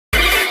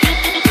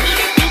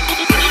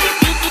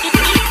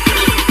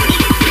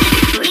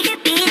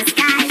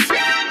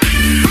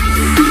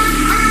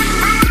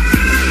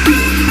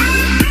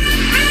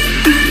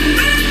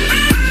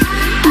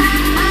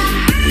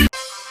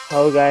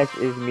Hello guys,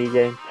 it's me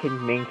again,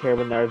 King Ming here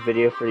with another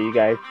video for you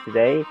guys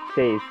today.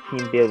 Today is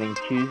Team Building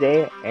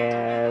Tuesday,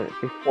 and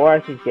before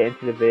I can get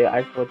into the video,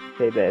 I just want to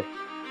say this.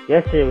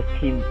 Yesterday was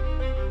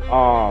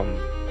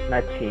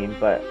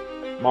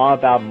not Mall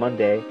About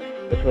Monday,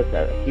 which was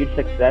a huge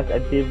success. I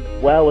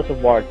did well with the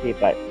water team,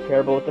 but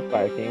terrible with the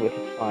fire team, which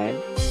is fine.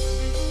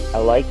 I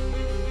like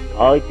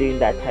doing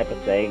that type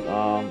of thing.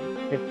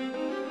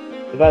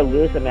 If I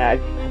lose, I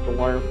just have to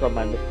learn from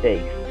my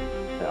mistakes.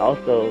 And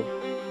also,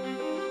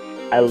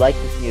 I like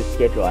this new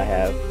schedule I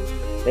have.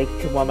 Thanks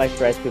to one of my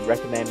friends who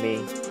recommended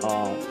me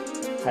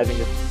having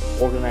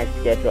this organized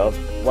schedule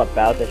of what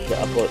battles I should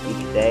upload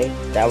each day.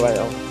 That way I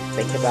don't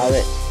think about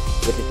it,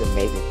 which is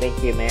amazing.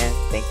 Thank you, man.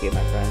 Thank you,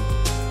 my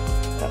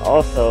friend. And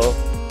also,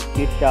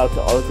 huge shout out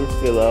to all the groups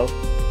below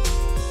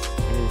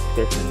in the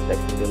description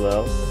section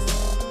below.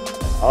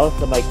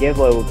 Also, my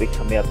giveaway will be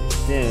coming up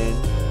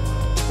soon,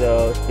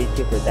 so stay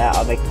tuned for that.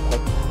 I'll make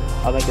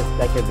a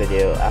second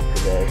video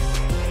after this.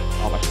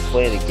 I'll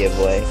explain the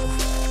giveaway,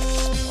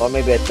 or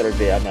maybe a third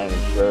video. I'm not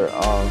even sure.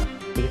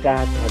 Because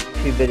I have to have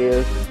 2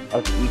 videos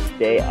of each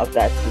day of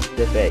that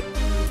specific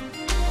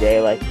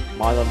day. Like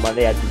on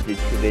Monday, I have to do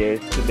 2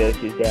 videos.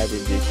 Tuesday, I have to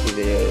do 2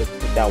 videos.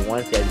 Takedown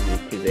Wednesday, I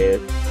have to do 2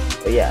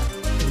 videos. But yeah,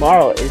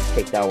 tomorrow is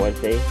Takedown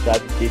Wednesday, so I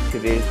have to do 2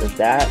 videos of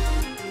that.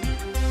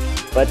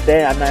 But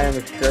then I'm not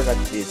even sure if I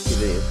have to do 2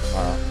 videos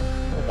tomorrow.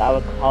 Because I have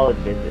a college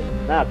visit.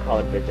 Not a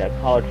college visit,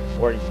 a college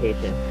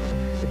orientation.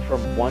 It's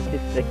from 1 to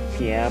 6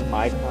 p.m.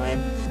 my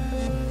time.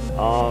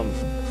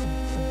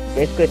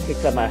 Basically it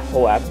takes up my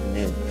whole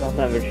afternoon, so I'm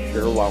not even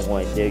sure what I'm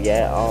going to do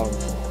yet.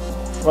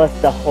 Plus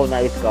the whole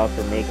night is gone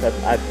for me because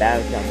I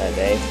bounced on that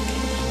day.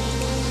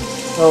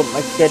 So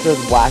my schedule is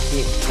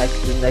wacky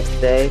the next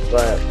day,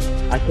 but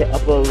I can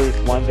upload at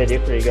least 1 video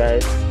for you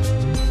guys.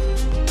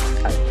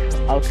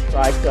 I'll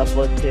try to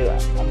upload 2.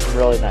 I'm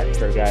really not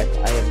sure, guys.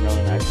 I am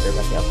really not sure if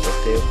I can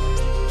upload 2.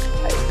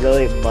 I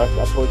really must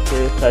upload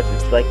 2 because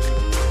it's like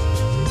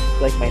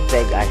my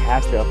thing. I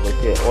have to upload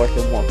 2 or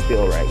it won't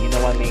feel right. You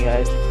know what I mean,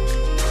 guys?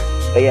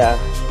 But yeah,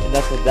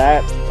 enough of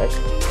that. That's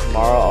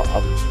tomorrow.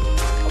 I'll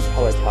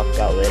probably talk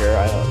about later.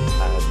 I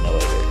have no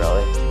idea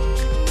really.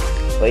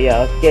 But yeah,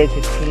 let's get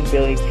into Team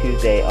Building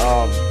Tuesday.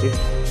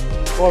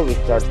 Before we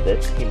start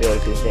this Team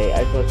Building Tuesday,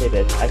 I just want to say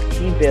this. I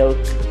team build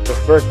the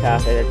first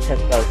half and then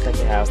test out the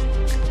second half.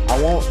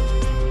 I won't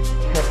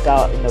test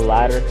out in the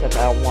ladder because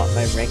I don't want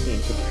my ranking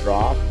to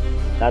drop.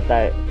 Not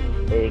that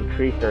it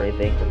increased or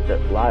anything because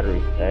the ladder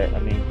reset. I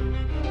mean,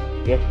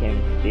 you guys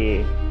can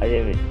see I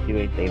didn't even do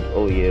anything in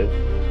OU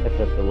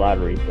except the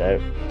ladder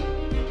reset.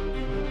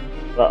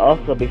 But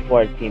also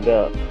before I team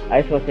build,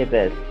 I just want to say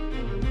this.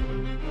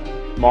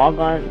 Small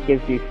gun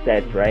gives you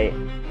sets, right?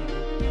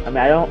 I mean,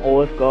 I don't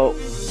always go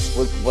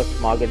with what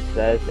small gun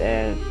says,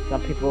 and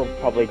some people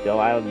probably don't.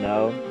 I don't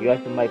know. You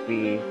guys might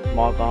be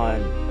small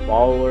gun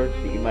followers,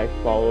 but you might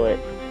follow it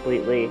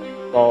completely,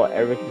 follow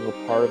every single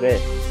part of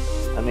it.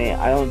 I mean,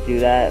 I don't do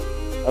that.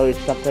 At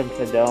least sometimes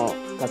I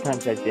don't.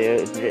 Sometimes I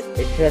do.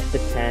 It just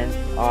depends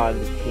on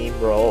the team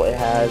role it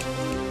has.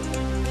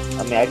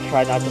 I mean, I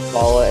try not to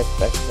follow it as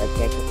best as I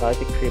can because I like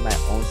to create my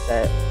own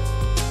set,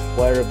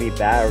 whether it be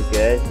bad or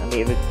good. I mean,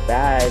 if it's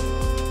bad,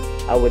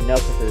 I would know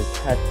because it's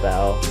a test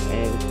battle,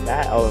 and if it's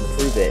bad, I'll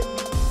improve it.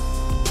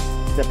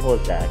 Simple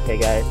as that, okay,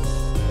 guys?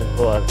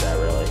 Simple as that,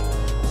 really.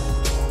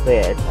 So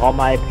yeah, it's all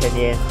my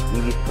opinion.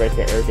 EV spreads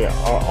and everything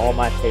are all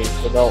my opinions,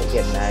 so don't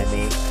get mad at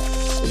me.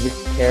 If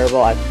it's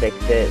terrible, I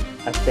fixed it.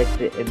 I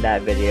fixed it in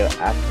that video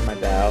after my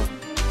battle.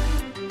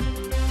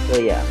 So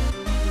yeah,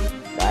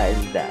 that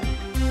is that.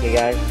 Okay,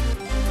 guys?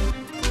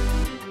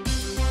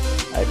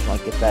 I just want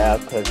to get that out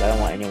because I don't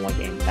want anyone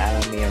getting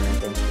mad at me or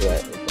anything, so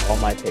it's all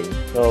my opinion.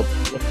 So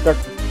let's start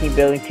the Team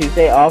Building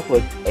Tuesday off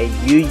with a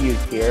UU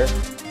tier.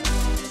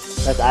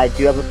 Because I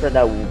do have a friend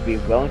that will be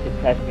willing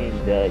to test me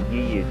in the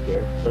UU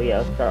tier. So yeah,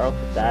 let's start off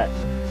with that.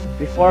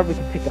 Before we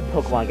can pick a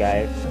Pokemon,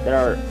 guys, there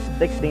are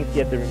 6 things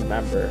you have to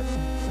remember.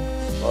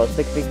 Well,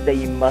 6 things that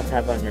you must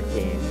have on your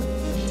team.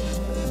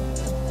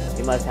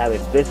 You must have a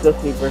physical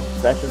sweeper,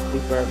 special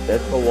sweeper,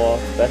 physical wall,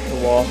 special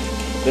wall,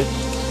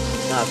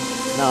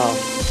 no.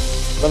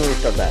 Let me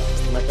restart that.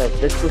 You must have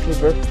physical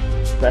sweeper,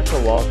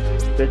 special wall,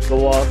 physical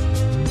wall.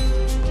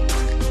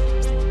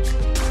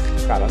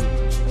 Crap, I'm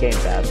getting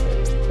bad at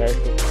this.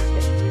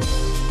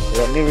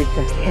 Let me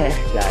reset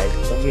again,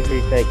 guys. Let me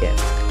reset again.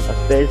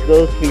 A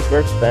physical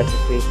sweeper, special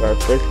sweeper,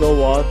 physical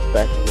wall,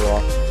 special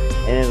wall.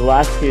 And then the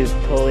last 2 is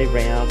totally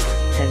random,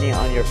 depending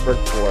on your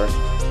first 4.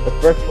 The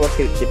first 4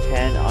 could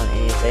depend on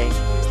anything,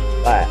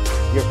 but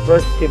your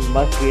first 2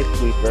 must be a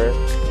sweeper,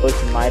 which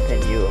in my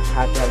opinion, you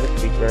have to have a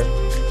sweeper.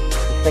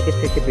 The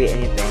second 2 could be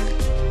anything,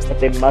 but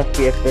they must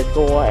be a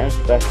physical wall and a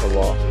special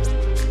wall.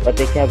 But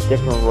they can have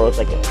different roles,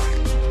 like a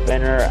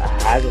spinner, a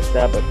hazard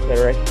step, a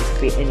cleric. It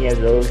could be any of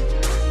those.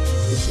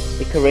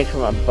 It could range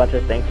from a bunch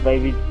of things, but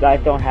if you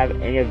guys don't have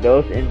any of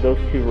those in those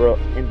 2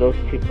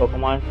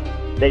 Pokemon,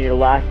 then your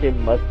last 2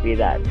 must be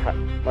that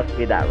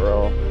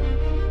role.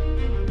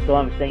 So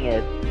what I'm saying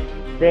is,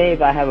 say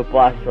if I have a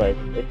Blastoise,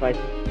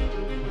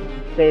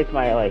 say it's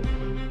my like,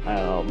 I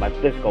don't know, my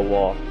physical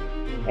wall,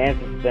 and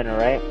it's a spinner,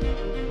 right?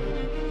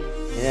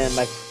 And then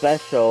my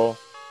special,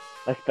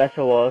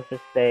 well, let's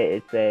just say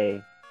it's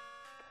a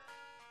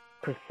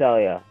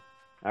Cresselia.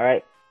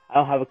 Alright? I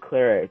don't have a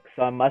cleric,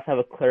 so I must have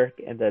a cleric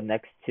in the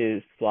next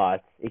 2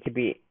 slots. It could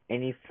be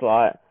any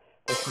slot,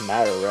 doesn't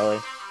matter really.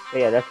 But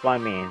yeah, that's what I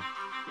mean.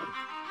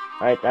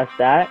 Alright, that's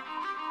that.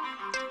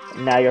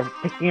 Now you're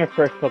picking your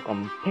first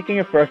Pokemon. Picking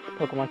your first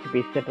Pokemon could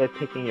be simply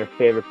picking your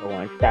favorite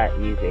Pokemon. It's that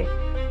easy.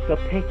 So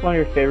pick one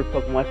of your favorite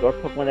Pokemon or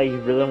Pokemon that you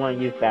really want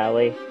to use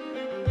badly.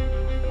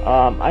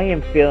 I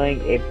am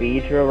feeling a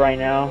Beedrill right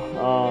now.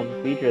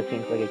 Beedrill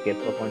seems like a good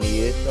Pokemon to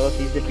use, so let's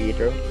use the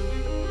Beedrill.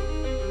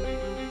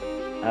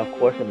 And of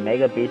course, a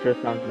Mega Beedrill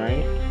sounds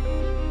nice.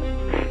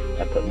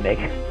 I put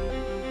Mega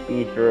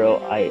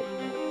Beedrill-I.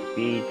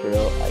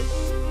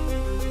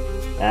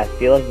 And I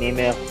feel like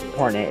naming a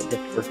Hornet,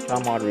 just for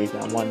some odd reason,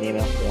 I want to name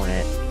it a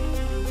Hornet.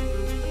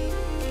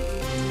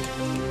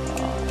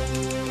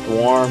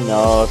 Swarm,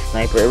 no.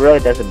 Sniper, it really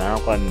doesn't matter.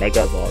 I'm going to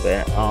Mega Evolve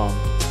it.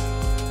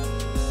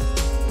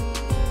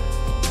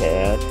 Okay,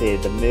 let's see.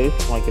 The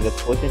moves, I want to give it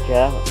Poison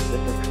Jab. This is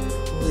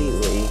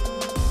completely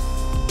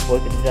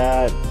Poison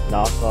Jab,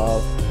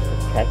 knockoff,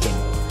 attacking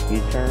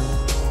U-turn.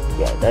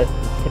 Yeah, that's the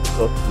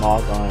typical small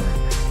gun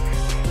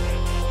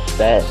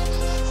set.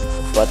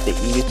 But the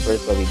EV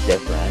first will be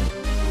different.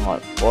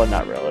 Well,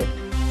 not really.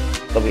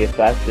 It'll be a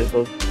fast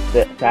physical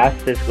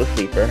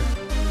sleeper.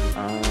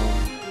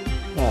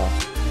 Yeah. I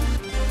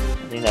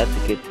think that's a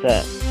good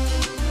set.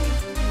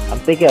 I'm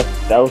thinking of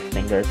Spell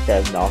Stinger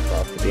instead of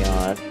knockoff, to be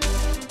honest.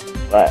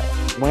 But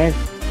when is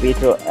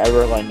Beedrill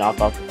ever going to knock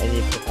off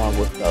any Pokemon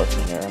with Spell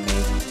Stinger? I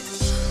mean,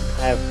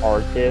 kind of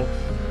hard to.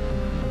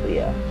 But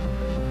yeah.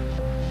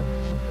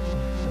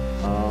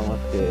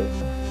 Let's do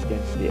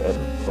against the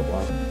other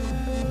Pokemon.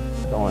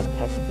 Someone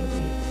texting me.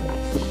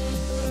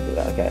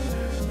 Okay.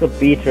 So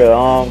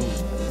Beedrill,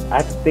 I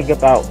have to think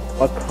about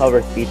what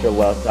covers Beedrill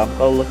well, so I'm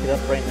gonna look it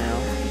up right now.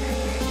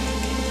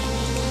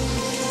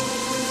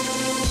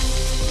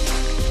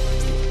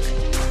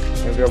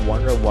 If you're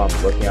wondering what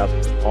I'm looking up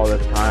all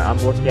this time, I'm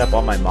looking up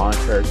on my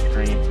monitor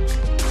screen.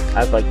 I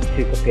have like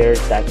 2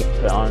 computers that I can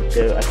put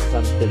onto. I can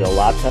come to the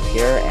laptop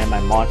here and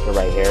my monitor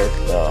right here,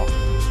 so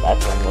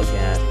that's what I'm looking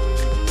at.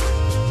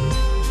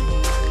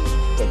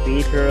 Okay,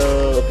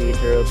 Beedrill.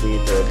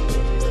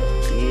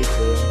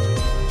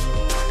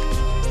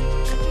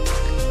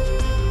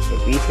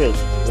 Beedrill is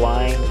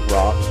Flying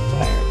Rock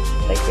Fire.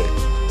 Psychic.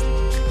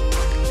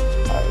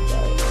 Alright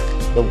guys.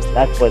 So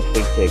that's what's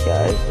big to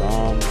guys.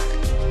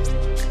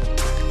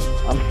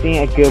 I'm seeing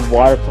a good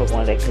water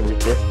Pokemon that can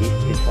resist these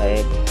 2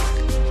 types.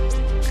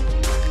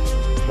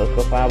 So let's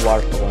go find a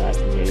water Pokemon I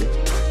can use.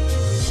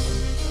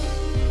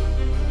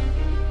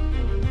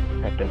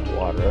 Protective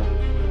water.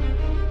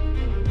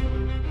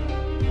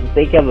 I'm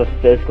thinking of a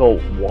physical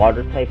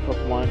water type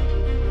Pokemon.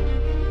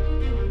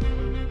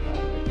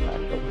 I'm not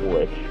sure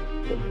which.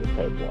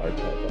 Type water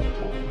type that's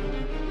fine.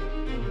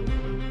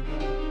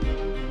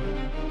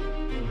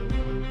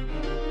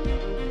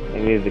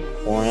 Maybe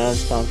Victoria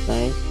sounds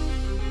nice.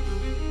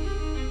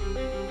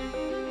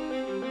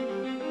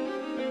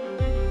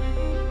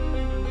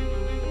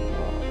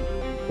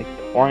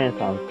 Victorian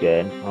sounds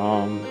good.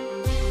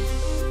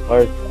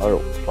 Or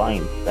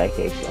Flying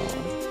Psychic.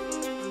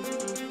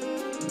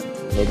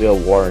 Maybe a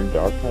Water and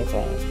Dark type. I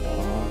don't know.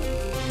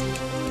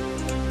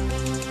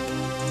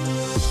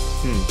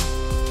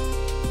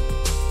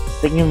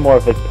 Thinking more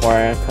of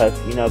Victorian, because,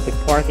 you know,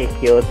 Victorian can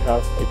heal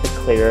itself. It's a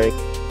cleric,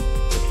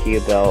 a Q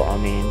Bell. I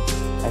mean,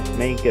 has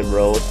many good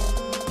roles.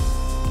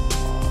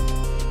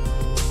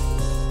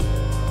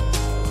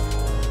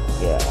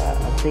 Yeah,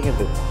 I'm thinking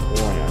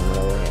Victorian,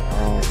 really.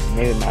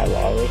 Maybe my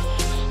Lolly.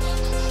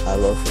 I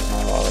love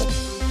my Lolly.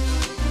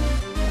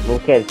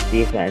 Look at its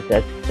defense.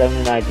 That's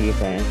 79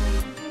 defense.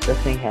 This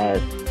thing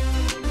has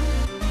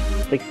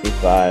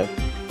 65.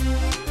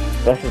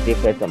 Special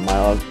defense on my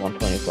log's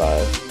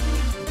 125.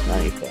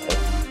 95.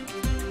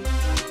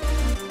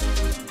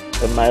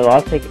 But my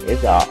Milotic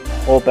is a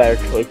whole better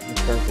choice in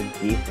terms of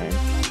defense.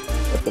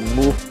 But the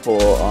move pool,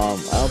 I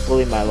don't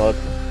believe my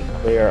Milotic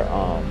can clear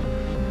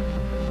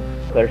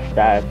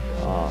stats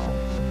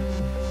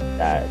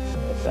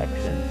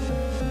affection.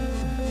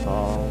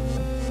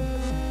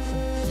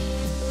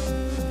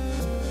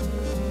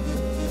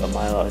 But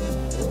my Milotic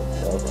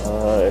it's a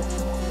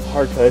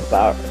hard choice,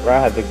 but I'd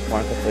rather have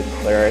Victorian because the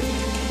cleric.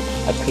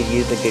 I could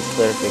use a good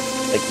cleric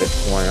like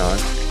Victorian on.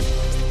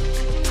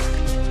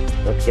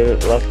 Let's give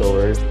it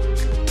leftovers.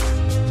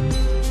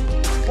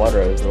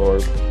 Water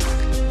absorb.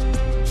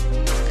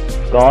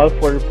 Scald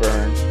for the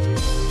burn.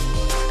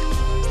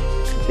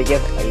 They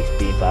give Ice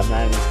Beam, but I'm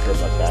not even sure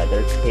about that.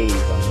 There's haze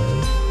on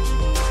this.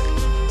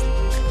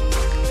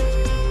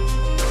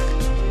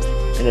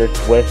 And there's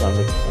Wish on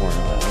this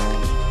corner.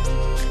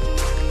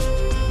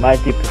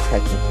 Might do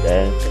Protect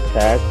instead.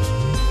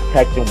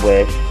 Protect and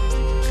Wish.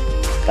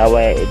 That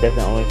way it doesn't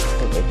only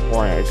support the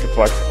corner, it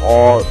supports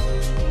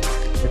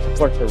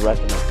the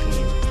rest of my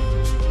team.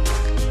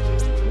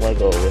 I'm gonna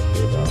go with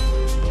you though.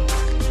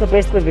 So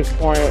basically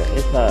Victoria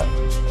is a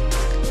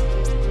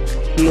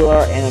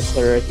healer and a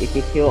cleric. It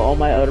can heal all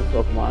my other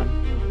Pokemon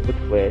with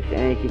Wish,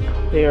 and it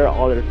can clear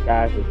all their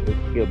stats with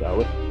Skill Bell,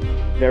 which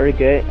is very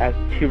good. It has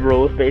 2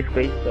 rows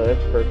basically, so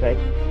that's perfect.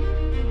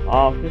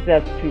 Since it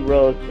has 2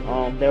 rows,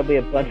 there'll be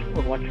a bunch of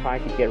Pokemon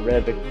trying to get rid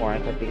of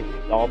Victorian because they can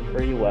stall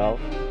pretty well.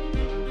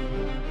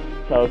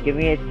 So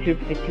giving it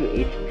 252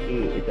 HP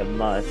is a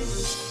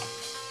must.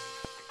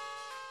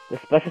 The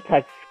special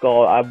type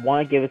Skull, I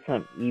want to give it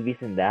some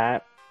EVs in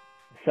that,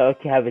 so it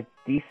can have a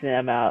decent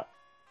amount.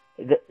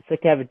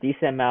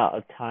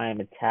 Of time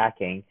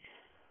attacking.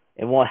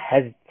 It won't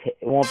hesitate.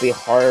 It won't be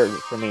hard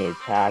for me to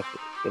attack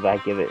if I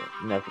give it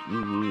enough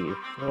EVs.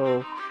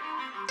 So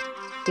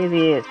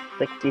maybe it's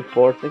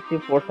 64.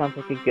 64 sounds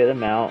like a good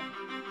amount.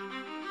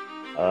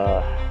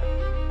 I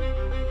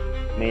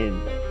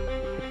mean,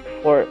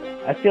 64.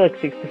 I feel like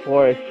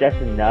 64 is just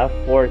enough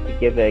for it to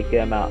give it a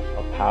good amount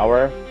of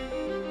power.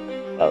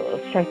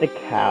 Let's check the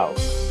cow.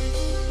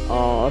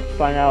 Let's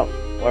find out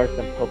what are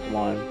some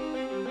Pokemon.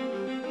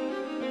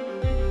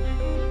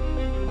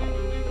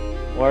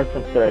 What are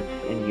some threats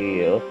in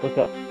UU? Let's look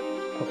up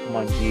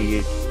Pokemon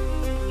UU.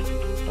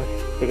 Let's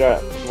figure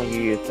out Pokemon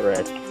UU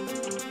threats.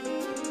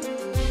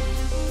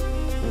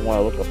 I want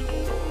to look up.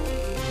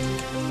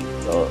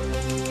 So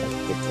let's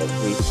get the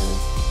recent.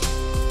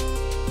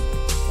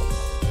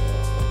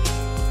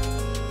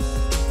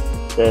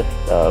 This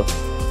stuff.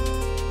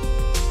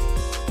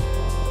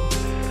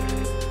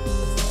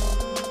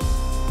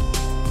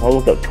 I'll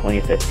look up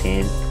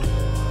 2015.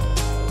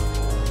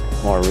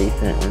 More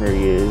recent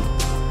underused.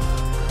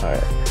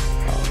 Alright.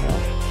 Oh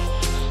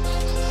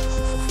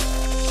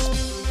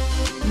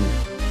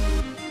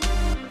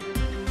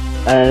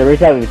no. And the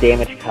reason I have a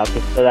damage calc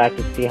is so that I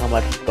can see how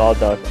much Skull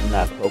does in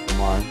that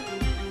Pokemon.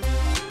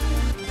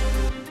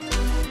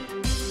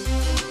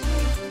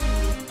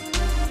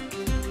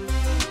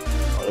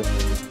 Oh, this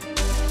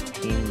is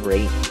team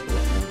rate.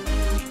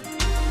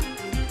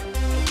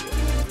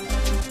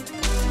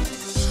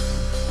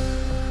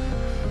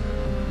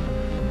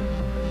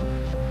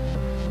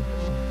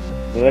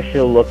 Maybe I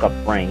should look up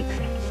ranks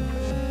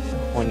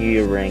on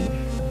your ranks.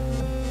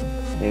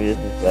 Maybe this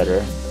is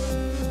better.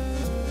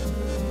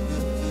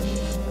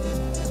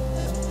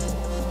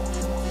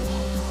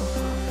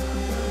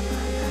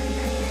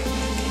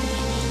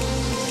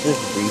 This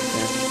is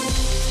recent.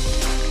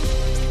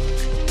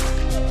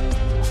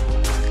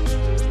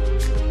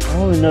 I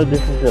don't even know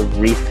this is a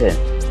recent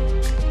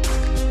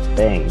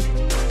thing.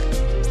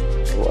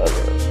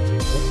 However,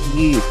 let's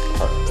use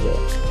part of it.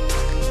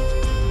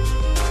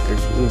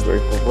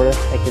 Ubers, but where the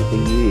heck is the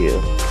UU?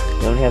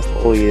 They only have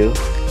OU.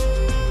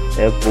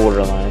 They have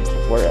Borderline.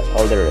 Where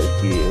other is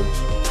UU?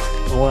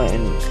 What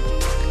in?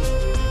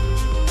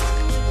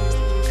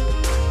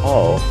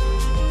 Oh,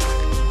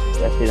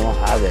 guess they don't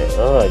have it.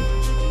 Ugh.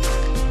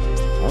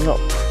 I don't know.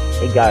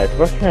 Hey guys,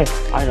 where can I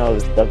find all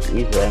this stuff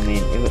easily? I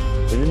mean,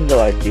 even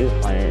though I do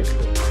find it,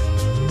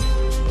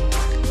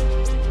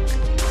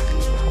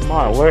 come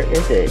on, where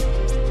is it?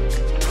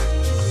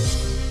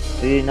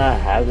 Do you not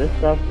have this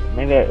stuff?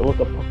 Maybe I look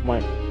up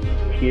Pokemon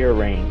tier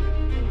rank.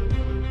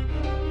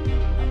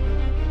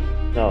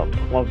 No,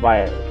 Pokemon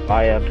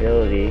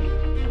viability.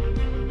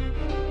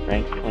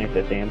 Ranks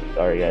 2015. I'm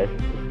sorry guys. It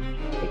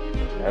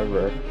takes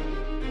forever.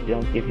 They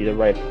don't give you the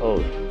right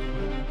post.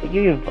 They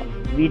give you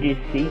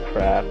VGC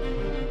crap.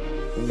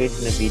 I'm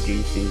basing the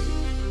VGC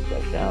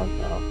section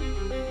now.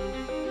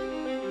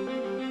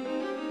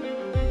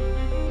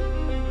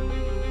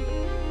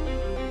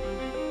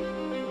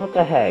 What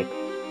the heck?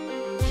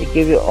 They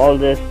give you all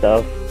this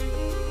stuff.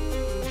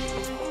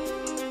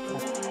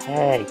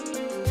 Hey.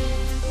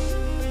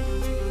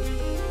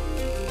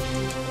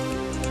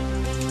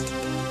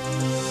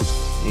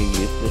 You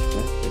use this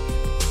message.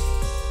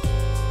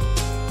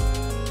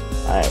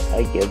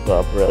 I give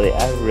up, really.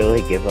 I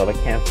really give up. I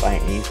can't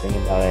find anything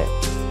about it.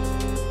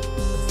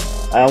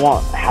 I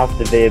won't have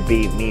the video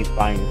be me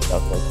finding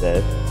stuff like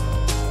this.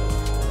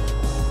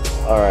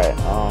 Alright,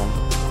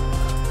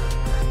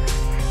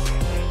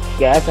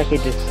 guess I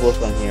could just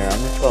look on here. I'm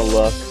just gonna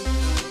look.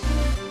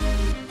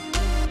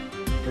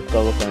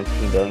 Go look on the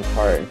team building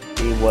part and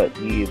see what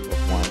you use with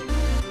one.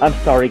 I'm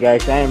sorry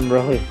guys, I am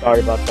really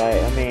sorry about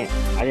that. I mean,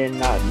 I did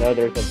not know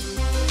there's a,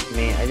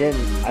 I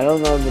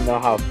don't even know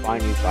how to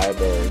find these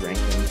viability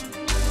rankings.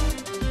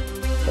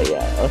 But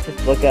yeah, let's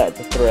just look at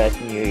the threats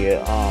in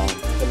UU.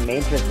 The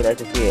major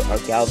threats I see are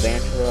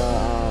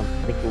Galvantula,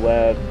 Sticky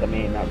Webs. I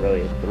mean, not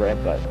really a threat,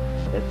 but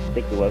it's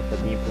Sticky Webs that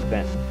you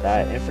prevent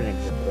that. Infinite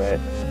is a threat.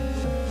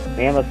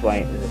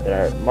 Mammothlight is a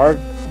threat.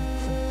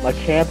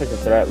 Machamp is a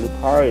threat.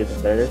 Lucario is a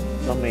threat. There's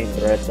so many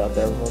threats out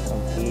there. We'll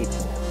compete.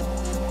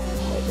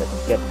 Like, let's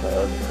skip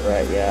the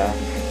threat, yeah.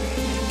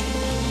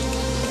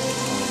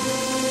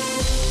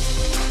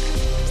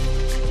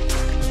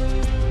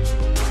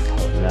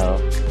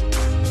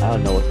 I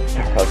don't know what to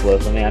start up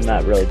with. I mean, I'm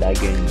not really that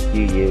good in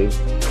UU.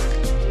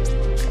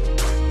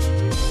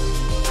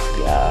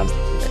 Yeah,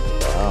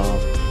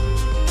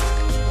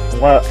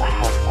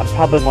 I'm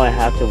probably going to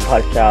have to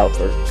watch out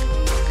for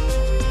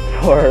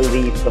at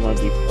least some of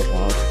these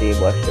Pokemon. see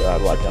what should I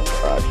watch out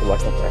for. I should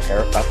watch out for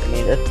haircuts. I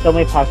mean, there's so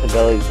many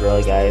possibilities,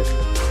 really, guys.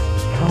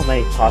 So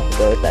many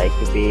possibilities that it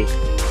could be.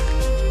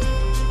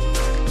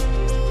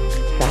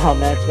 So how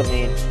much? I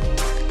mean,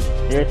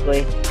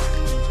 seriously?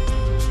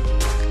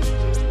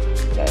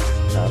 Okay,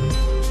 no.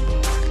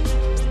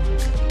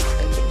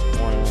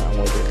 I'm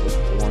waiting for the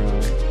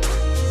corner.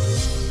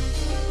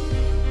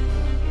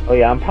 Oh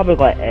yeah, I'm probably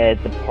going to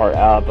edit the part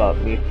out about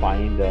me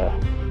finding the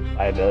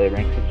liability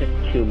ranks. It's just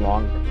too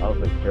long of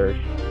a search.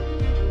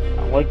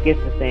 What gets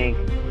the thing?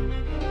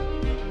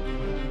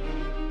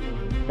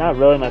 Not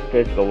really my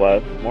physical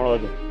was, more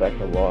like a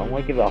special wall. I'm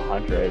going to give it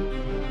 100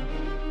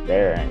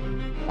 there, and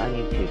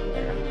 92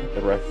 there.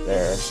 The rest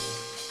there.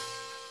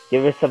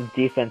 Give it some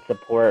defense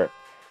support.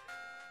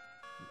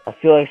 I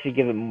feel like I should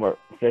give it more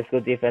physical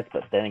defense,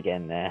 but then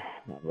again, nah,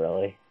 not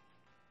really.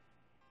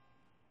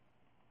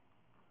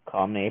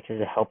 Calm nature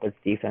to help its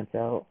defense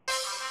out.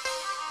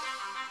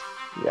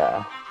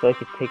 Yeah, so I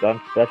could take on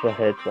special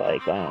hits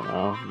like, I don't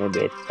know,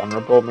 maybe it's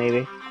Thunderbolt,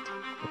 maybe?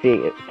 Let's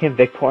see, can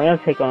Victoria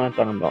take on a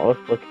Thunderbolt?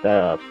 Let's look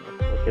that up.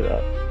 Let's look it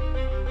up.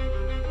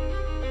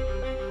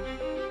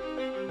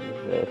 What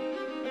is this?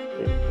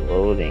 It's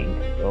loading.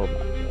 Oh my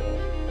god.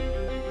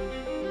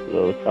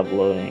 Load, stop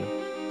loading.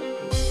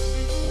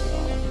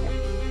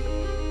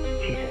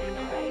 Jesus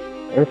Christ.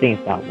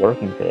 Everything's not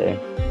working today.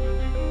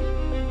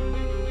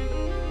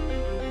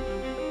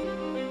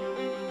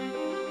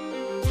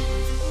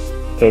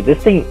 Okay, this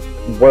thing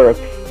works,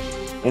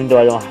 even though I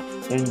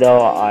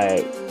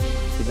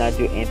did not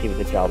do anything with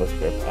the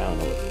JavaScript. I don't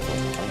know what's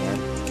going on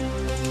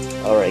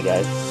here. Alright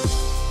guys,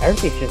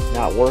 everything's just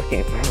not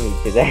working for me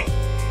today.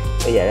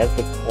 But yeah, that's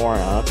the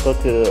corner. Let's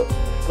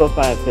go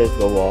find a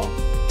physical wall.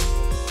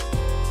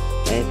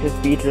 And it's just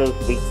Beedrill's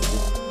weak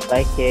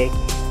psychic.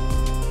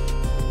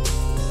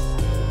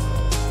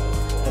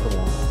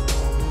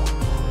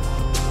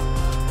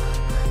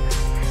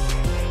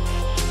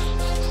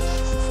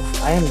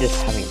 I am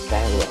just having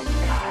bad luck.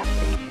 God,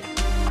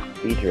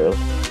 Beedrill.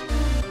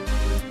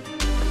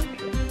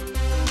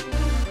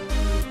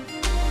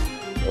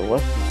 So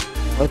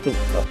what's the?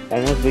 I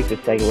know it's weak to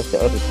second. What's the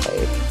other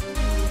type?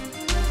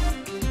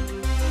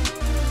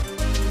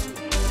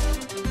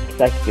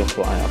 Psychic and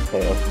flying.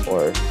 Okay, of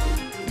course.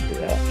 Do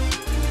that.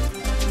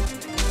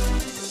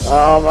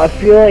 I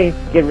feel like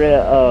get rid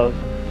of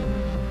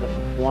the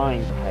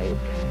flying type.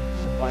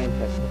 Flying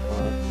type.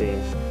 Let's see.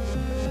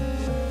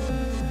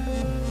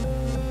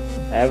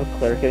 I have a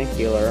cleric and a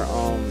healer.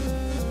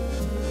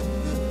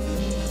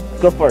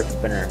 Let's go for a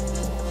spinner.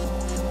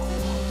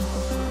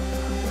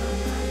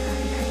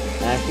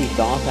 And actually,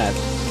 Donk has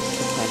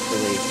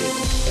potentially a good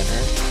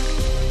spinner.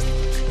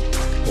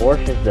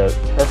 Orsh is the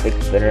perfect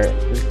spinner.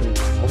 This is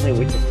only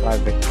weak to fire.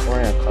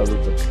 Victoria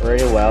covers it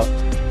pretty well,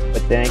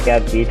 but then I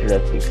got Beedrill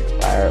that's weak to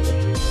fire, which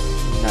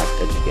is not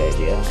such a good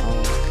idea.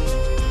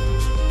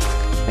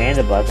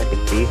 Mandibuzz I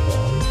could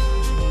default.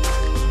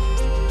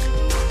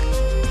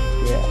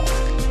 Yeah.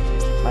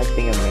 I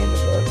think of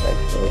Mandibuzz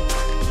actually.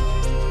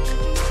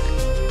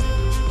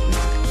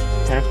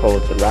 Tentacle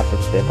with the rapid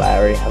spin, but I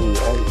already have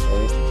all these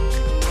things.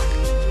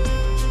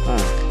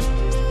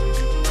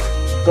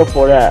 Let's go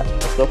for that.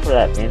 Let's go for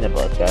that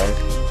Mandibuzz, guys.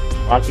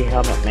 Rocky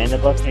Helmet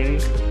Mandibuzz, maybe?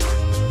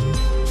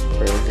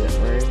 Where is it?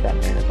 Where is that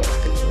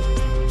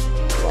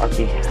Mandibuzz?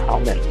 Rocky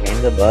Helmet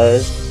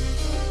Mandibuzz.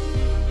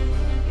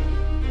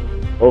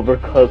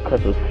 Overcoat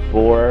because of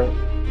Spore,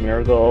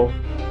 Miracle,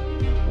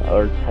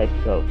 or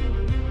types of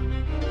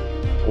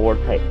Spore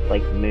type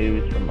like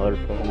moves from other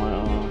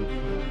Pokemon.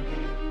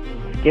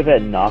 Let's give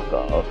it a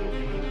knockoff.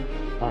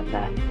 Not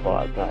Nasty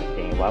Claw, god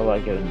dang, why would I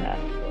give it a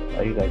Nasty Claw?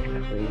 Are you guys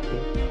crazy?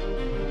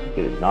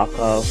 Give it a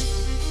knockoff.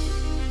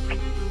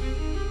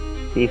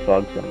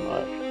 Defog's a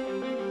must.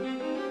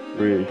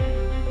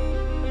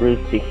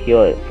 Bruise to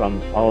heal it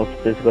from all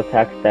physical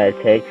attacks that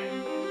it takes.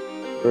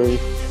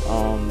 Bruise,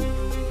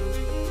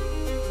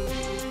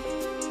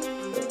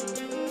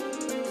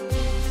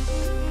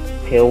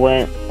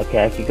 Tailwind. Okay,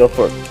 I could go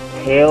for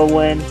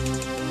Tailwind,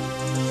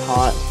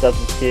 Taunt,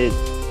 Substitute,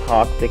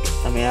 Toxic.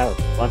 I mean, I have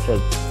a bunch of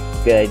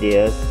good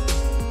ideas.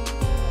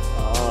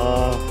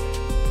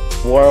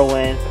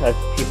 Whirlwind, because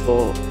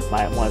people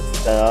might want to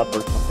set up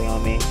or something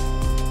on me.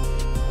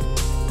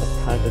 That's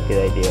tons of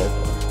good ideas.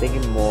 I'm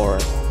thinking more.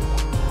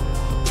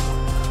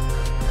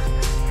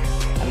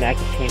 I mean, I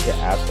can change it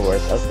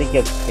afterwards. I was thinking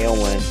of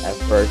Tailwind at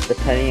first,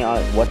 depending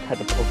on what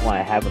type of Pokemon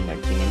I have in my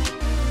team.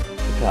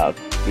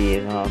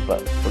 Speed,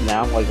 but for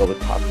now I'm gonna go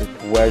with Toxic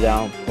to wear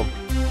down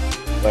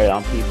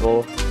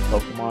people,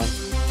 Pokemon.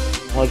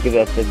 I'm gonna give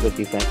it a physical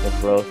defensive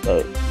throw, so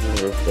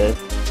you resist.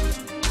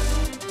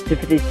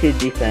 252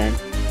 defense,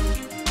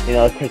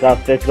 take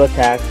off physical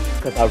attacks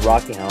because I have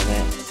Rocky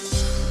Helmet,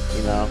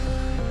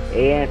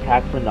 8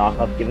 attack for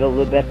knockoff, give it a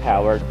little bit of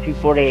power,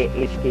 248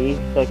 HP,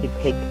 so I can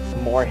take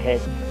more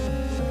hits. I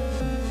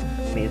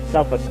mean, it's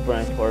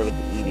self-explanatory with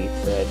the EV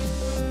spread.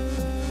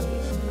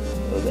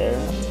 So there.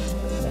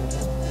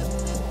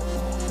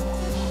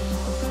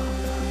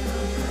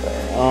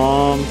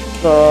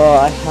 So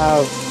I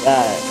have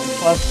that.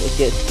 Plus, it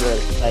gets rid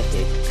of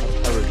Psychic. I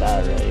covered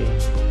that already.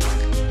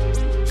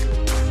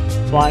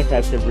 flying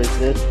type to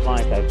resist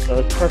flying type, so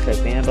it's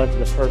perfect. Mana Buzz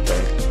is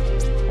perfect.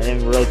 I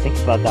didn't really think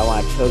about that when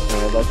I chose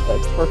Mana Buzz, but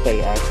it's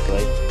perfect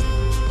actually.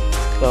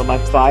 So my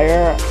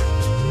fire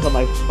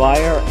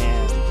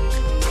and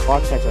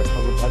rock types are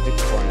covered by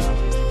Victoria,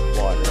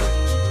 water,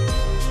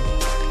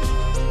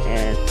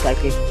 and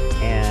psychic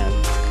and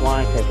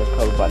flying types are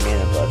covered by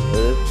Mana Buzz. So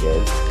this is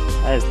good.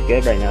 That is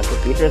good right now. So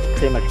Beedrill is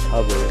pretty much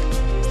covered.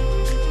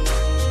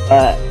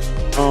 But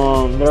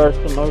there are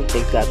some other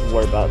things I have to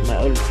worry about. My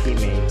other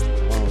teammates.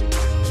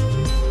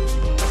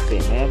 Let's see,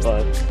 Mana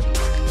Buzz.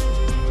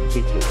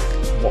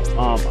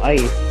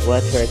 Ice,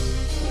 electric.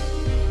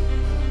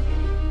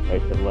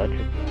 Ice,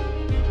 electric.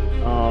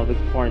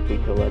 Victorian's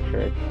weak to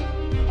electric.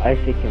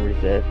 Icy can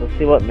resist. Let's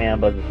see what Mana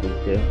Buzz is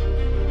weak to.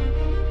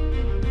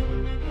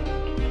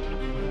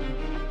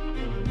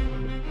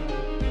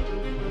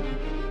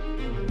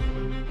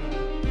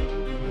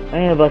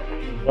 Mana Buzz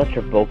is such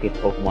a bulky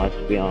Pokemon,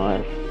 to be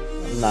honest.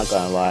 I'm not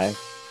gonna lie.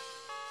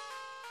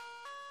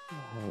 I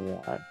don't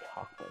want to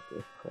talk about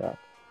this crap.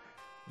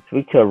 It's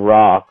weak to a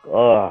rock.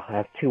 Ugh, I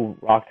have 2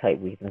 rock type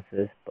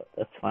weaknesses, but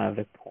that's fine.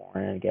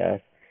 Victorian, I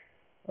guess.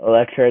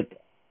 Electric,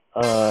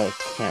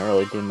 can't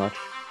really do much.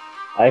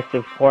 Ice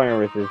Victorian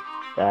resists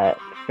that.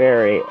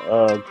 Fairy,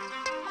 ugh.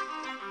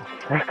 I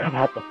forgot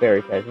about the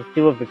fairy types. Let's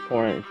see what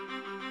Victorian is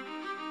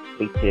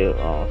weak to.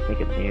 Let's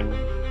make a new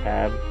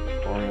tab.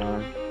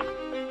 Victorian.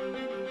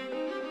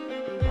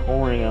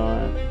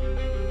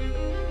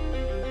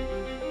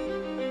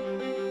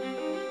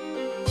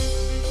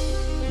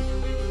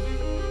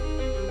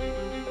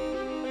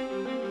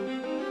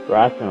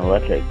 Grass and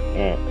electric,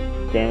 and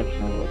damage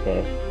no,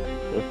 okay.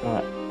 So it's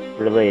not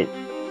really,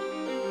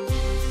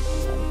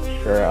 I'm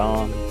sure,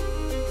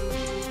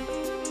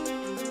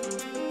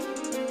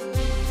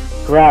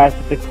 grass,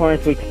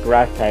 Victorian's weak to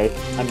grass type.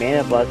 My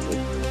Mana Buzz would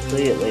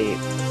completely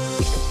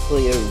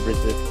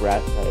resist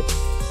grass type.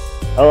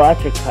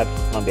 Electric type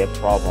is gonna be a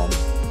problem.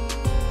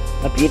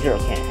 A Beedrill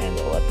can't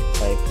handle electric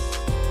type,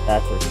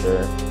 that's for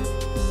sure.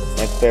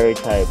 And fairy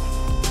type,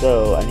 so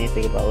I need to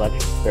think about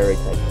electric fairy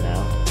types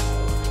now.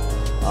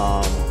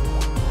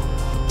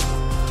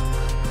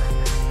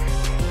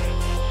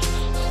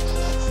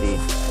 Let's see.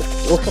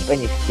 Let's look up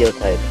any steel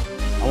type.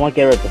 I want to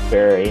get rid of the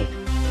fairy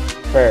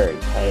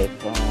type.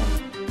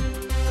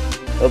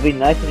 It would be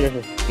nice if there's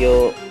a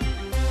steel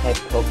type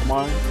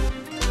Pokemon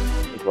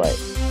with like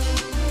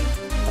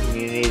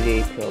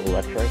immunity to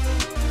electric.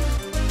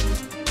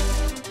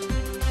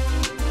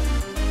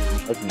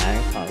 Like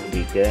Magneton would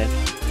be good.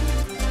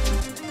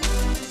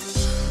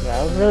 Yeah, I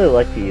would really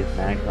like to use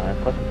Magneton,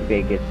 plus it could be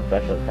a good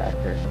special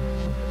attacker.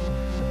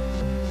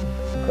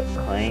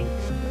 Clank.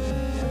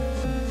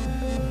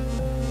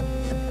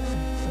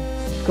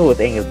 Let's go with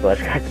English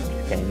Slash.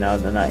 Okay, no,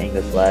 not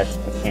English Slash. I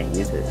can't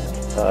use it.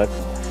 It sucks.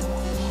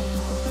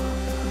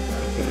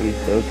 I can't use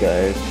those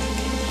guys.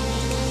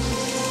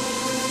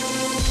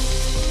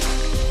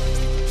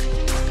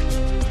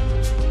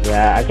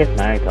 Yeah, I guess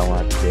Magneton will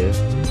have to do.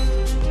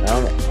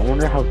 I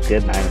wonder how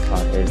good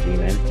Magneton is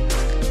even.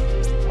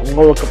 I'm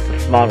gonna look up the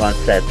Smogon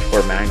sets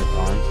for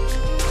Magneton.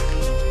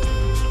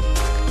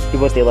 See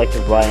what they like to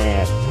run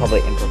and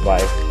probably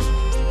improvise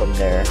from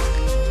there.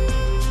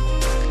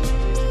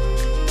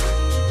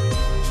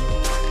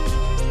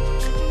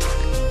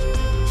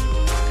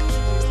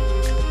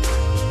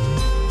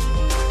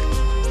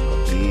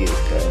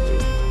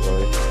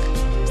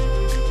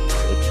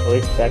 The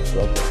choice spec, so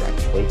I'll run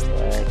choice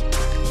spec.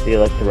 Do you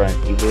like to run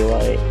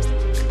Eviolite?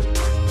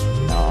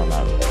 No,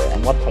 not really.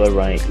 I'm gonna probably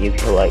run an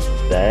Eviolite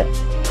set.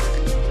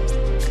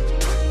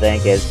 Then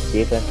again,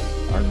 defense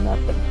are not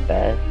the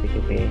best it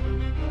could be.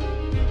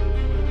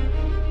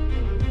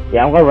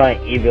 Yeah, I'm gonna run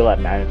Eviolite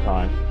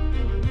Magneton.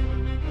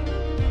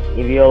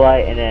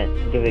 Eviolite and then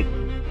give it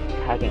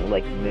attacking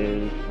like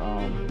moves,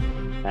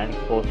 Magic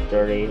Full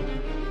Sturdy,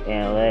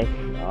 Analytics,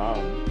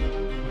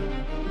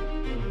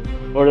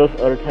 for those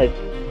other types,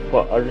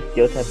 for other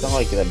steel types, I'm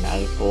gonna give it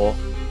Magic Full.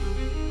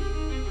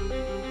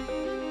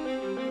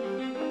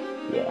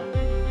 Yeah.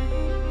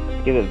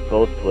 Give it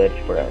Volt Switch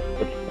for that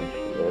switch thing she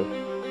does.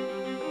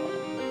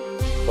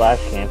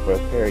 Flash Cannon for a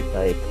fairy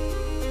type.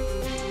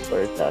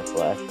 Where's that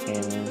Flash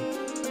Cannon?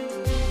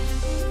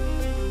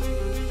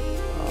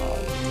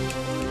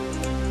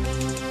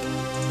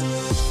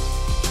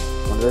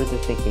 Wonder if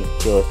this thing can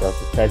kill itself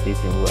besides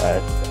using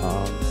rest.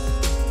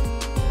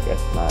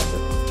 Guess not,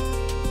 just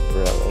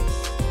really.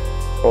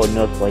 Oh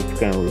no, it's like it's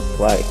gonna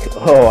reflect.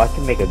 Oh, I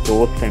can make a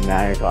dual string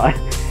Magneton.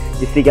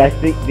 You see guys,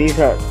 these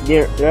are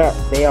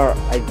they are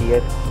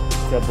ideas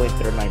doubling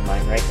through my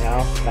mind right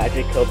now.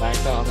 Magic Code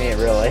Magneton, I mean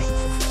really.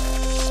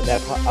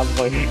 I'm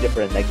going to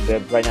different next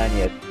bit. Right now I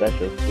need a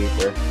special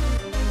sweeper.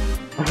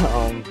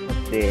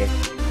 Let's see.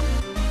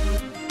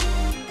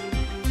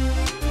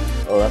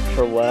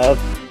 Electro Web.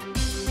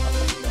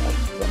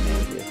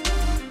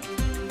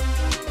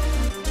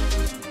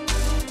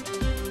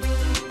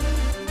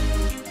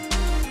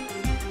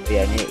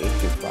 Yeah, I need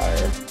HP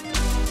Fire.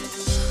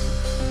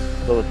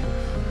 So it's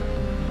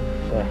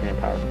hand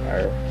power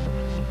fire.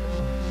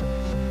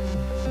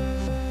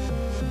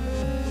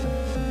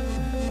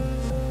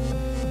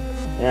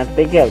 And I'm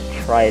thinking of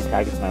try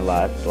attack as my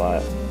last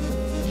slot.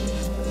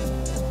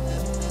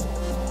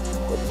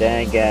 But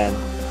then again,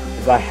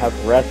 if I have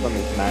rest on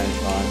this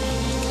marathon,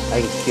 I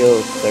can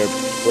heal clear,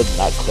 well,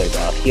 not clear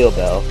bell, heal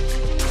bell.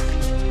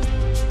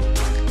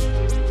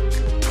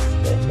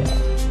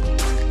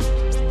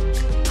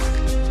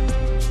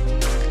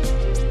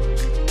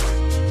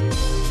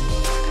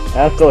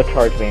 Let's go with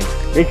Charge Beam.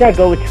 The reason I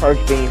go with Charge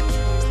Beam,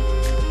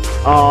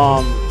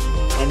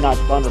 and not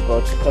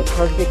Thunderbolt, because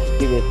Charge Beam can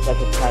give you a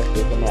special attack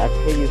boost. I mean, I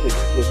could use it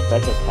with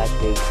special attack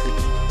boost,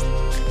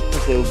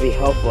 because it would be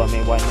helpful. I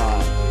mean, why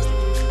not?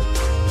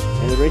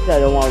 And the reason I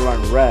don't want to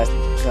run Rest is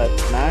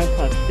because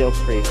Marathon's still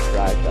pretty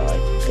fragile, like,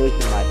 at least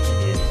in my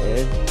opinion it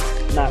is.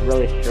 I'm not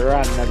really sure,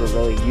 I've never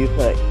really used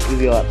an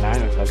EVO at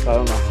Marathon, so I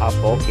don't know how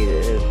bulky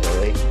it is,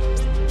 really.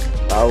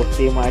 But I will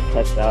see when I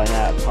test out, and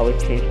I'll probably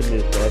change the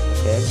moveset,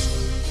 okay?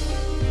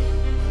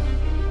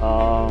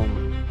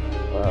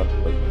 What else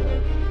was there?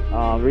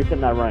 The reason I'm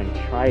not running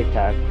Tri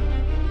Attack,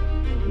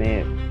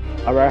 man,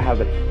 I'd rather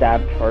have a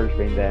Stab Charge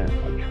Beam than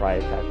a Tri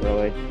Attack,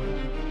 really.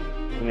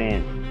 I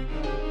mean,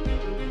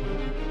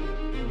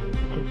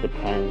 it just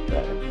depends,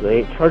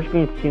 actually. Charge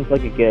Beam seems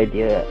like a good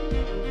idea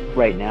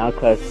right now,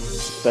 because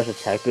special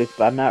attack boost,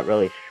 but I'm not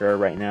really sure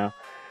right now.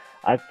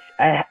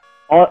 It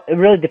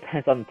really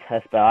depends on the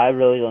test, but I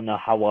really don't know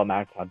how well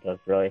Marathon does,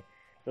 really.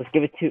 Let's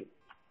give it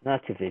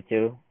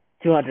 252.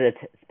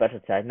 200 special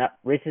attack, not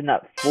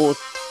full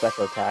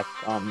special attack.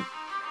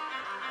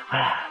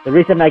 The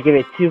reason I give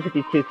it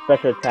 252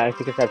 special attack is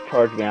because I've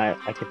charged me. I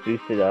could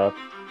boost it up.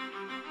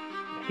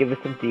 Let's give it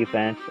some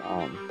defense.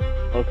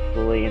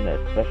 Mostly in the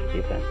special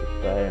defense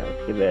side.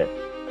 Let's give it.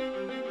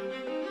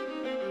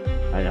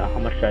 I know, how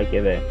much should I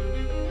give it?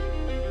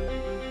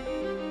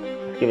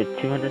 Let's give it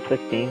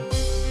 216.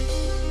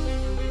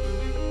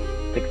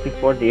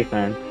 64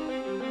 defense.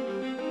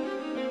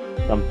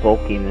 Some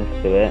bulkiness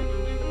to it.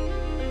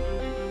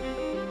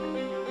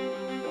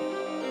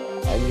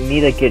 I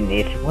need a good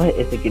nature. What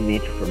is a good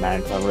nature for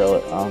Marathon,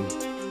 really?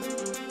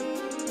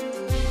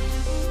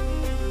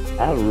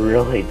 I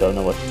really don't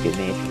know what's good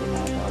nature for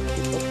Marathon.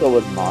 Let's go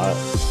with Mod.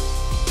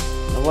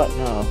 You know what?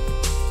 No.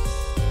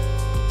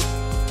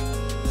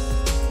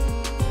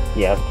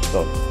 Yeah, let's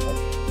go.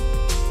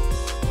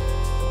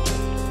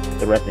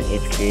 The rest in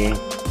HP.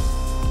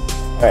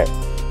 Alright.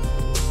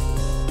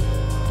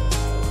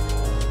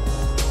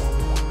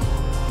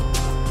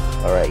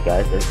 Alright,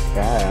 guys, let's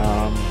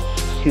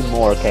got 2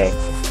 more, okay.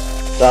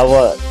 So I have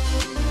a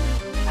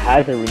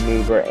Hazard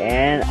Remover,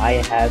 and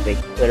I have a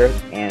Quitter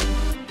and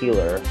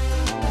Healer.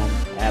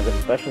 I have a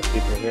Special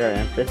Superhero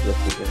and a Physical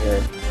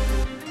Superhero.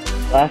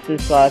 Last 2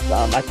 slots,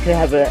 I could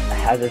have a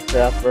Hazard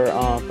Stuffer,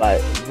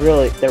 but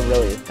really, there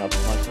really is no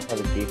point. I have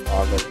a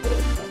Defogger, so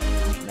it's not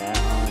much now.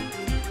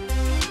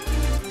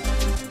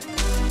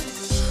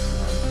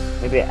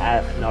 Maybe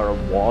add another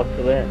wall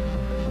to it.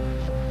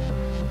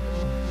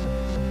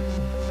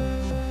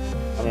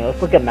 I mean,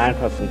 let's look at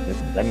Minecraft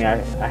weaknesses. I mean,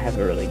 I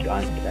haven't really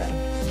gone into that.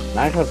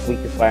 Minecraft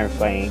weak to fire and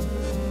fighting,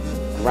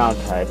 ground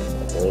type,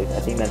 I believe. I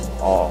think that's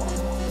all.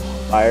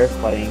 Fire,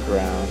 fighting,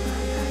 ground.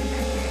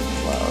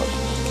 Well,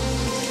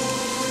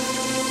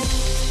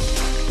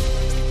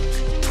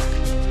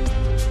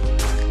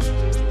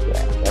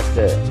 yeah, that's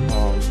it.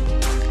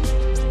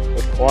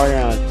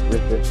 Requiring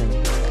resistance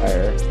to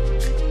fire.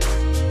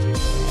 And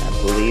I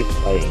believe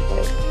fighting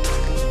type.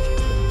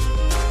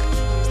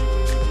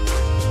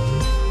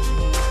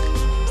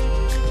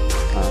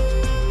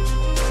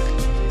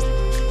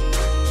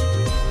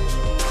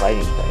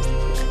 Fighting type.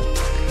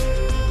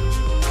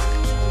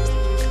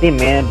 The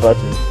man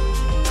button.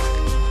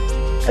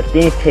 I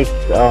think it takes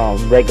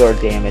regular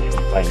damage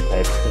from fighting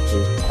type because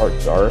his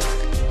heart's dark.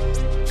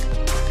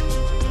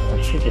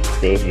 I should just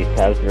save these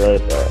tabs really,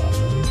 but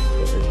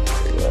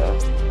yeah.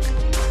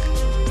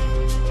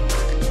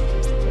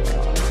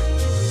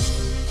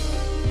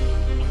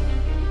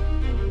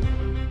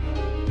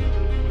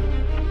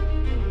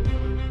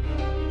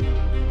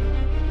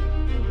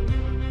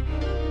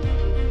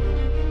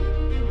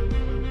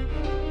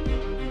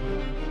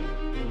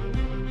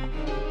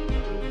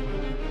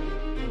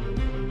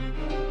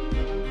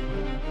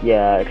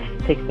 Yeah, it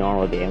just takes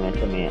normal damage.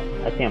 I mean,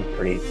 I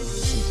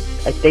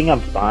think I'm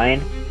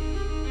fine.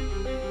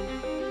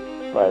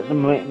 But the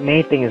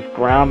main thing is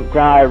ground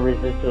I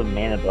resist to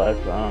mana blast,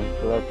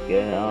 so that's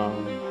good.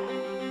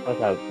 What's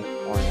that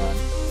going on?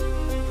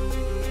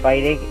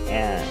 Fighting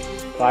and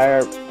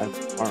fire and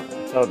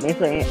so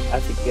basically I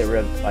have to get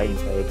rid of fighting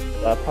type.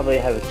 So I'll probably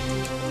have a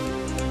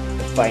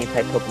fighting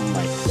type Pokemon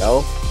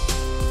myself.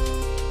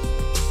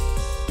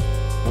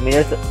 I mean,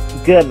 there's a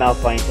good amount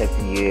of fighting types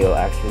in Yu-Gi-Oh!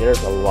 Actually,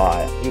 there's a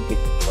lot. You'd be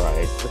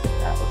surprised. Look at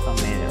that. Look how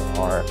many there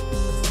are.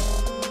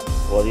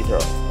 Well, these are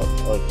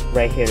like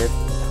right here. A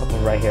couple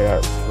right here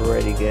are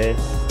pretty good.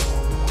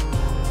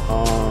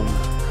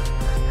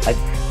 I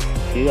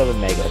do have a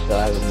Mega, so I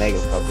have a Mega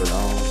covered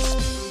on.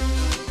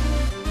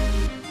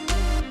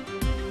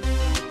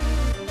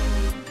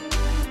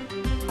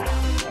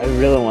 I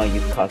really want to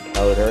use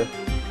Calculator.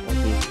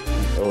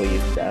 He's always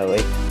used that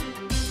way.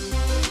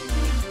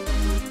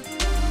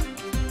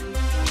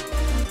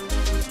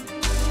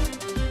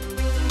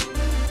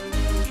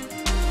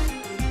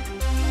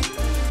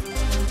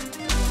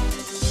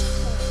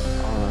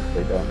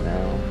 don't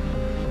know.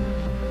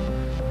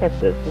 Look at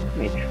this. Look how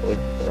many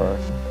choices there are.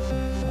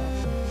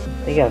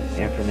 I think I have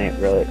infinite,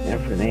 really.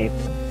 Infinite.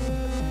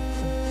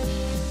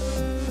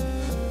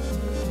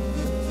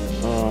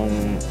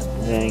 I'm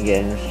gonna get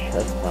in this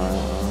chest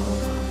on.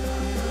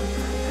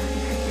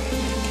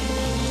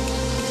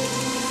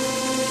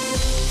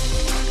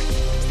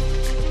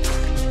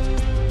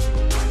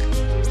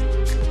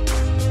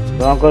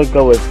 So I'm going to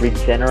go with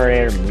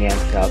Regenerator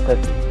Manchow, because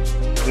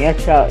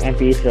Manchow and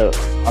Beedrill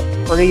are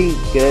pretty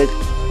good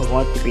for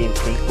one to be in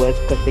sync with,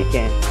 because they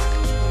can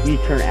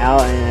U-turn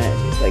out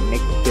and just like make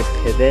a good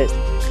pivot.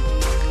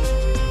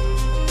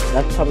 And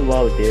that's probably what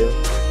I would do.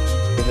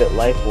 Give it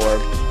Life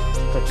Orb,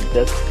 because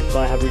it's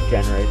going to have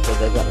Regenerate, so it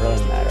doesn't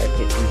really matter. I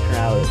can U-turn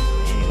out and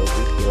it'll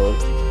be healed.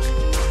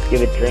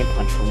 Give it Drain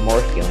Punch for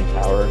more healing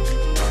power.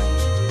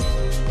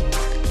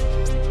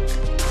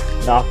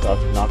 Knock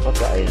off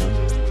the item.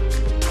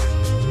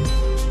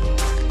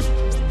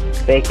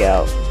 Fake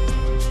out,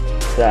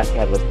 so I can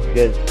have a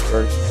good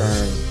first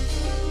turn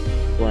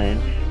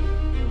flinch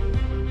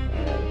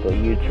and go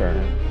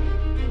U-turn.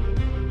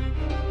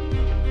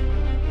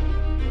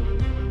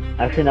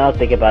 Actually, now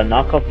think about it,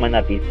 knockoff might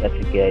not be such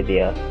a good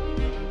idea.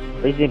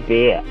 Reason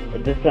being,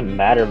 it doesn't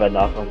matter if I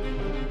knock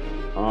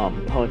off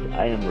opponent's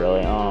item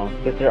really,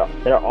 because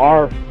there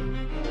are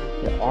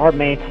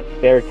many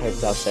fairy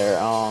types out there.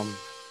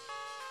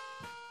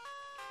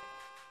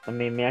 I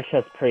mean,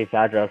 Manchow's pretty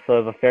fragile, so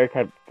if a fairy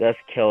type does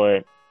kill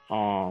it,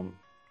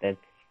 it's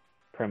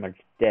pretty much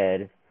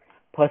dead.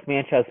 Plus,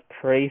 Manchow's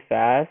pretty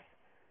fast.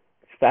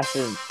 It's faster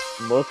than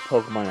most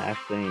Pokemon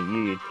actually in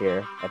UU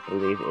tier, I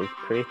believe. It's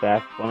pretty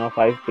fast,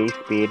 105 base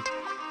speed.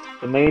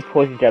 So maybe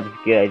Poison Jab is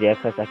a good idea,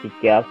 because I could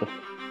get out the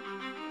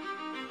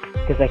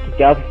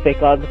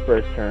Fake Out the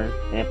first turn,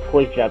 and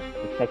Poison Jab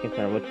the second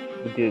turn, which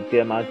would do a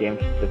good amount of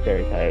damage to the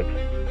fairy type.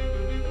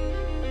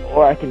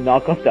 Or I can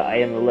knock off the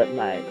item and let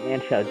my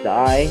Manchow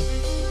die.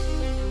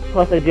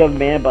 Plus I do have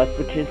Mana Bust,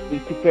 which is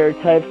weak to fairy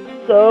types,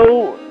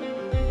 so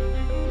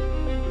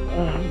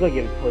I'm gonna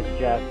give it Poison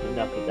Jab.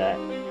 Enough of that.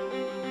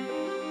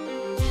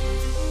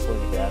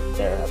 Poison Jab,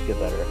 there, I feel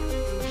better.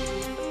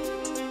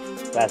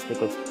 Fast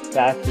physical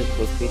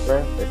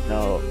sweeper, there's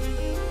no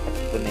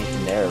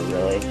explanation there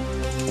really. I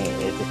mean,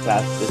 it's a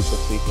fast physical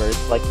sweeper,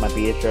 it's like my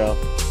Beedrill.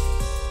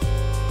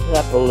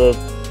 That balloon,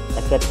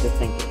 except this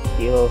thing can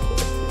heal, so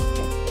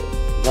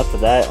enough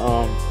of that.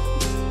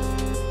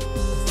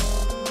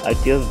 I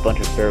do have a bunch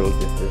of fairy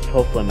weaknesses.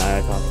 Hopefully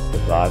MadHouse can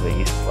survive and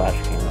use Flash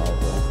King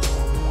also.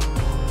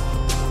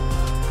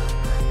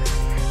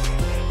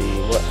 Let's see,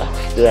 what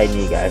else do I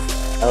need, guys?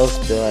 What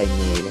else do I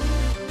need?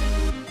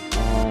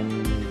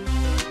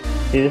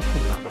 See, this is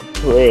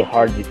completely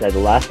hard to decide. The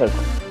last spot is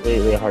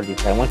completely hard to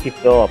decide. Once you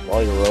fill up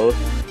all your rows,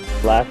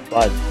 the last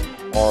spot is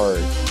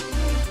hard.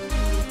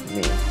 I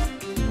mean,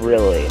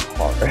 really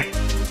hard.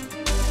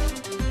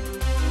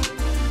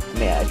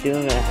 Yeah, I do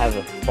gonna have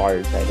a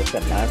fire type,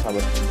 except now I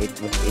probably hate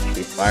with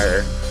HP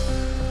fire.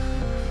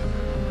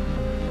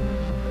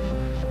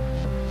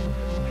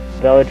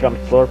 Belly Drum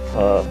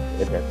Slurpuff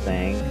is a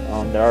thing.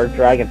 There are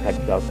dragon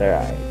types out there,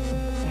 I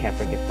can't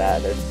forget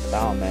that. There's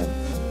Salmon.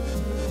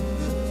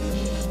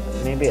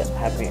 Maybe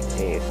having a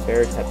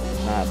fairy type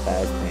is not a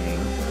bad thing.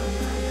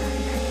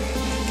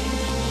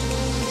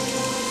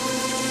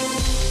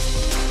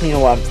 You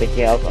know what I'm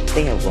thinking of? I'm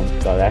thinking of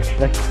Whimsicott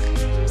actually.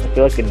 I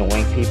feel like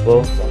annoying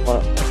people. So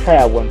I'll try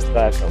out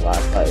Whimsicott for the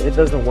last fight. If it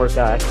doesn't work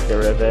out, I can get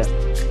rid of it.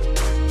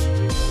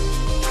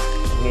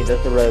 I mean, it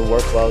doesn't really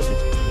work well with the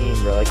team,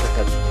 really, because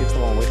it has 2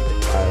 Pokemon weak to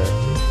fire.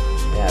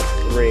 It has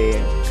 3.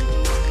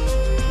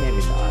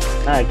 Maybe not.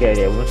 Not a good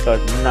idea. Whimsicott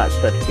is not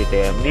such a good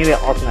idea. Maybe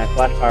Arcanine,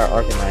 Flash Fire,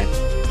 Arcanine.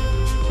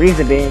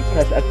 Reason being,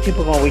 because I have 2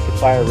 Pokemon weak to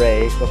fire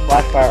Ray, so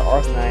Flash Fire,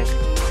 Arcanine.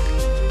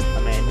 I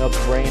mean, no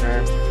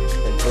brainer.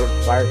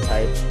 It's fire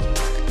type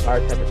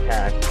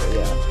attack, so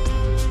yeah.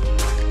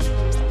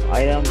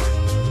 Item.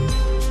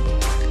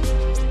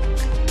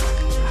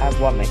 I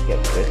want to make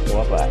it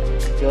physical, but I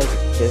feel like a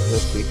physical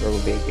sweeper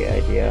would be a good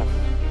idea.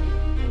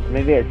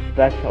 Maybe a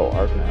special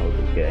Arcanine would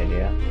be a good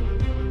idea.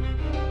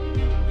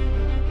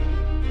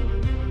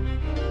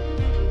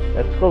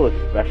 Let's go with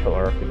special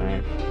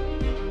Arcanine.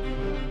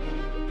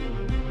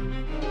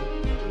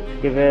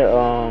 Give it,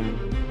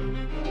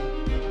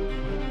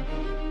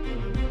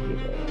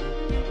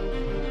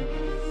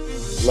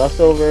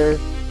 Leftovers,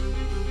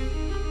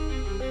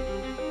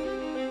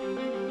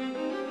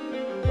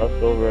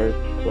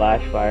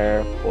 Flash Fire,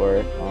 of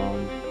course.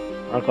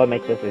 I'm gonna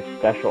make this a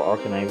special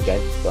Arcanine, you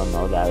guys don't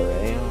know that,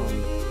 right?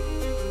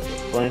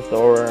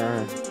 Flamethrower.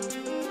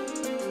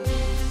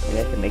 Maybe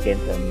I can make it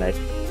into a mech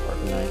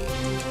Arcanine.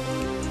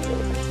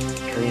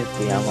 Extreme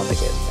Speed, I'm gonna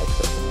make it a mech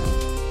Arcanine.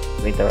 I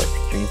think there are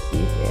Extreme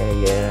Speed,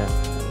 yeah.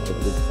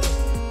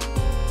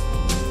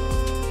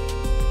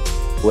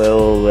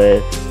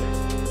 Will-O-Wisp,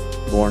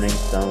 Morning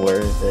Sun,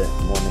 where is it?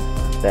 Morning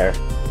Sun, there.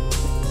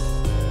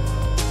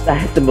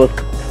 That is the most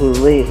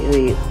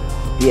completely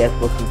BS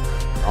looking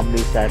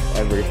move I've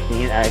ever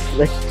seen,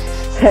 actually.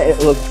 It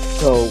looks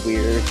so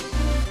weird.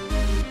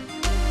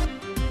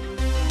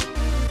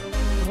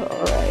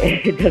 Alright.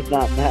 it does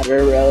not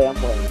matter really. I'm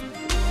going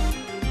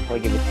to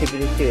give it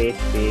 252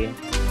 HP.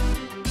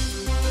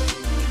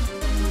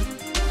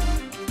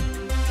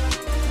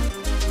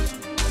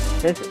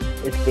 Since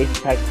its base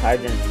attack higher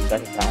than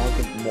special attack, I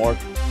want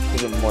to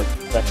give it more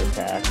special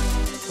attack.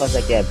 Plus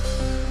I get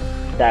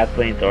that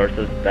flamethrower,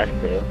 so it's best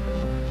to.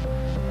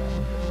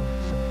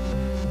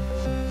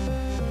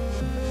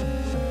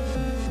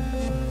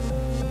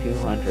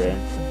 $200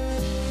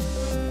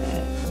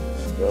 and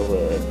go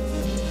with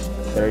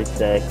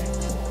 36.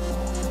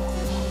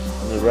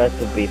 And the rest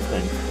would be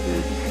twin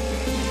food.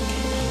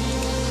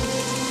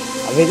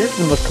 I mean, this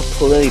is a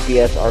completely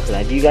BS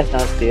Arcanine. Do you guys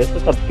not see this?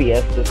 Look how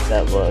BS this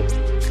set looks.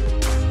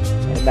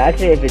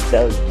 Imagine if it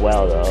does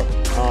well though.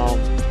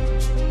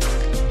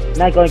 I'm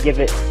not going to give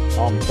it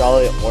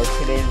Jolly or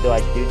Timid, though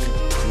I do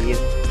need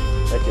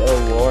but it'll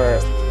lower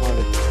one of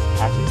its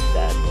attacking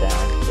stats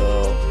down, so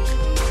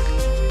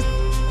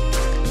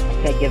I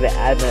can't give it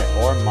Advent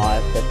or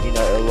Mod, because you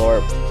know it'll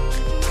lower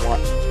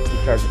one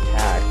recharge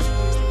attack.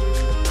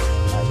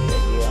 Not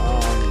good.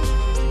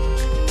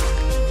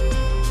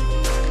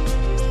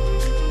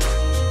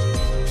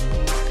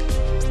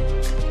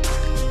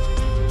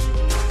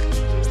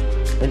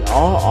 In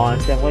all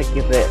honesty, I'm going to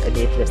give it a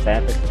nature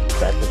benefit to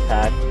special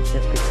attack,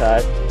 just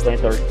because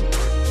flamethrower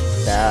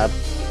stab.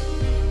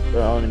 So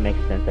it only makes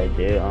sense I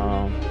do.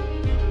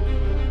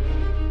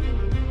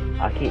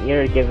 I can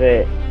either give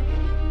it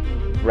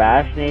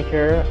rash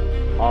nature,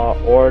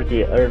 or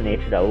the other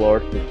nature that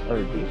lowers this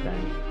other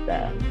defense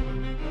stat.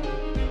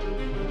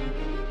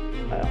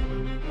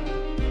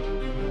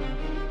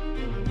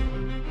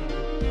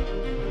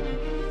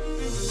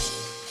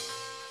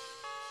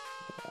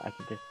 I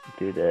can just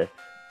do this.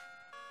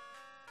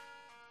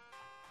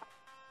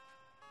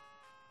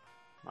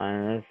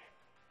 Minus.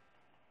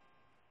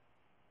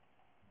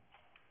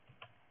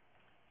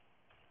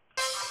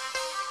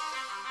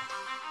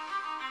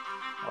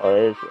 Oh,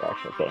 it is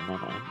rash. Okay, no,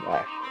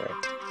 rash. Right.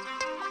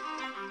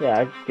 Yeah,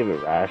 I just give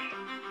it rash.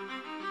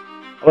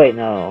 Oh, wait,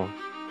 no.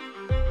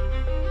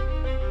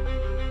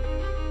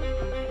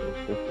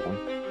 What's this one?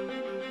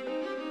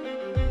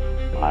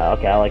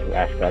 Okay, I like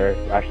rash better.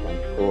 Rash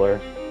sounds cooler.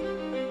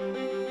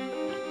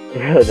 It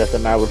really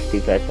doesn't matter which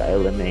defense I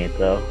eliminate,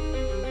 though.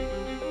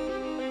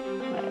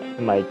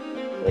 Might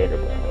later,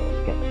 bro.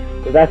 Okay.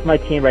 So that's my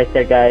team right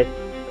there, guys.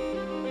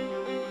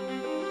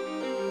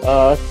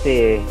 Let's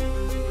see.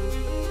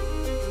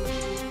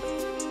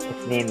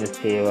 Let's name this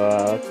team.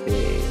 Let's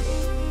see.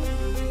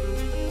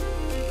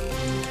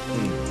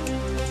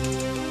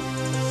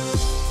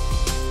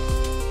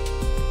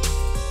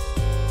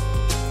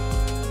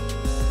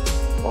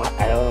 What?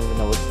 I don't even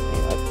know what to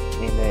name. Let's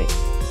name it.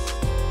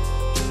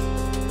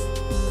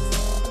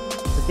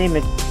 Let's name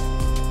it.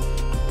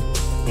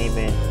 Name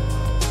it.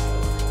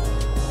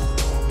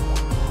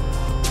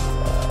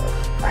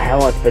 I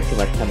don't want to spend too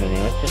much time on it.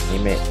 Let's just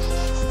name it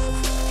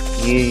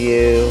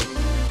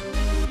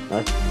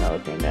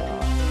Let's name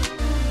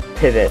it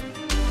Pivot.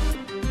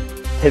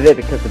 Pivot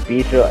because of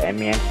Beedrill and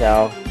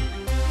Manchow,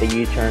 the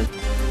U-turn.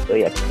 So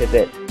yeah,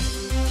 Pivot.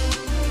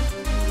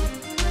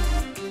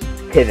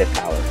 Pivot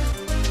power.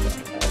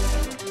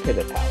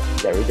 Pivot power.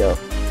 There we go.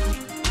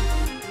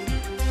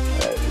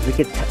 Alright,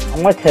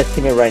 I'm gonna test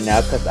team it right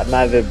now because I'm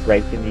not even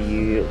breaking the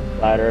U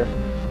ladder.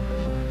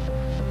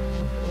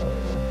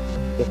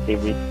 If they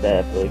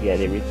reset, I believe, yeah,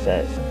 they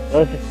reset. So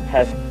let's just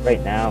test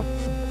right now.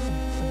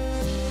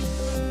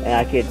 And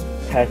I could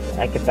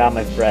battle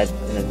my friend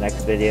in the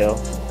next video.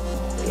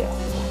 So yeah,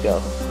 let's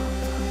go.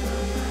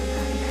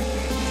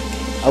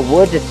 I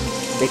would just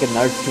make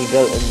another team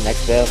build in the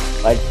next video,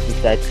 but I just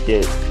decided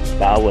to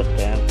battle with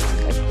him in the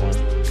next one.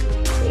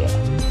 So yeah.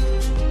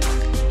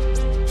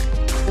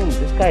 Ooh,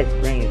 this guy's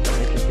bringing some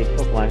interesting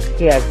Pokemon.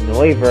 He has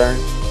Noivern,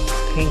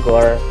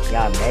 Kingler,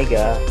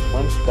 Yamega,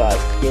 Whimsicott,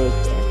 Skills,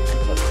 and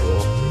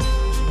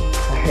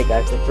Alright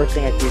guys, the first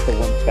thing I see is the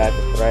Whimsicott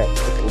threat.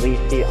 It's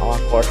Leafy on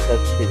course to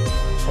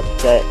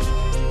upset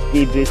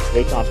D-Boost,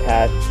 Vacon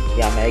Pass,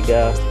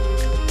 Yamega,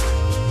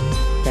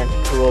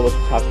 Tentacool with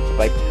Toxic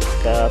Spike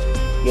stuff,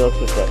 Heals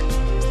with the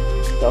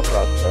Stealth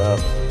Rock stuff.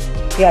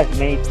 He has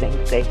many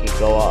things they can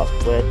go off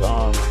with.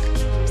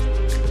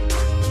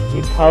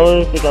 You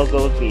probably think I'll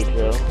go with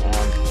Beedrill,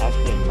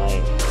 actually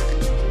might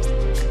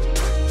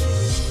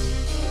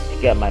to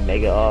get my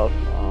Mega off.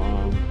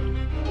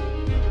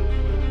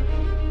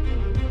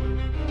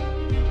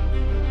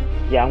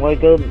 Yeah, I'm gonna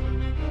go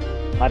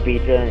my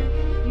Beedrill and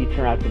you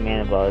turn out to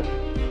Mana Buzz.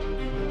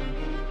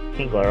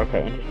 Kingler,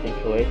 okay, interesting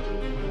choice.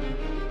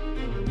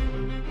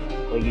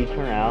 Well, you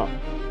turn out.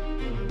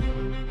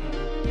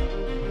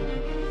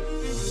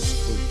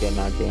 Good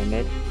amount of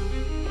damage.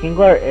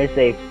 Kingler is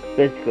a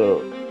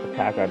physical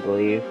attacker, I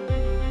believe.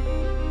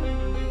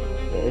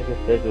 It is a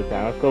physical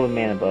attacker. Let's go with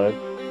Mana Buzz.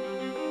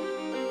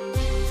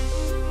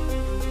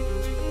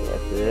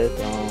 Yes, it is.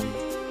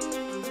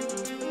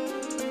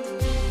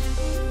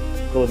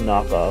 Go with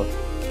Knockoff.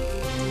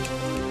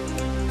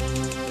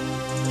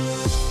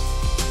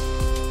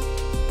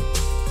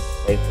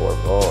 Play 4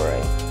 ball,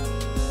 right?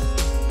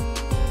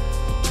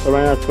 So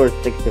right now the score is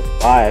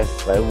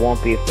 6-5, but it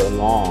won't be for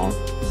long.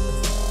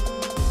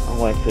 I'm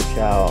going to switch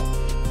out.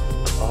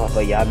 Oh,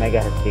 but yeah,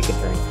 Mega has taken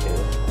turn too.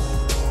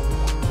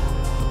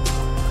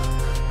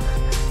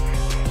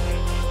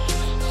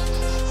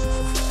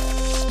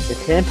 Is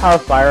Hidden Power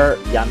Fire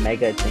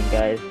Yamega a thing,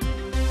 guys?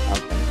 I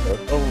don't think so.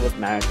 Let's go with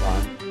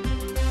Marathon.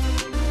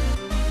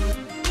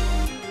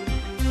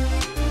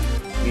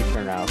 You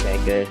turn out, okay,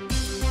 good.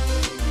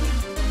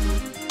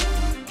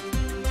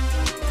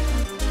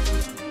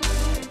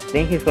 I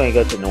think he's going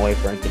to go to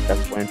Noiver and get that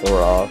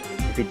flamethrower off.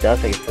 If he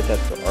does, I can switch out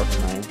to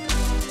Arcanine.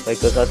 So he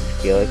goes out to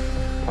Felix,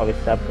 probably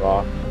step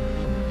off.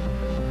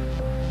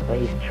 But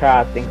he's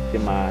trapped thanks to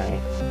my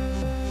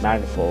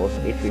Magapulse,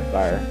 HP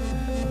Fire.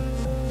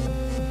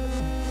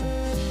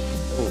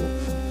 Ooh.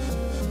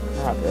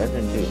 Crap, that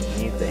didn't do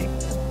anything.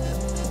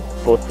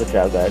 Both switch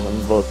out, guys.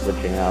 I'm both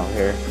switching out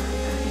here.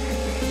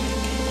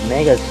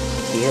 Mega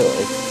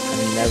Felix.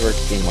 I've never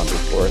seen one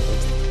before.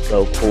 It's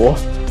so cool.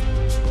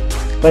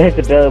 But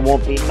his ability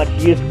won't be much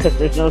use because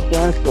there's no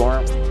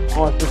Sandstorm.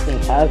 Unless this thing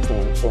has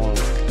Sandstorm.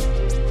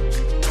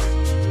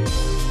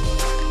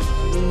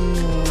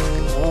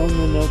 Oh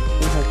no, this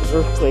thing has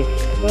Earthquake.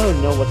 I don't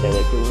know what they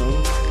like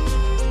doing.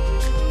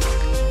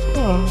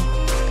 Oh,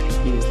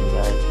 excuse me,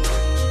 guys.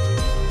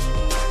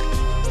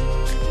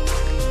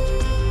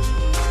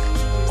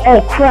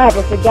 Oh crap,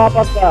 I forgot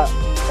about that.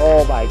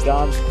 Oh my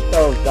god, I'm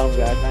so dumb,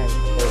 guys. I am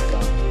so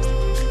dumb.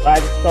 But I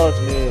just saw his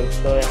move,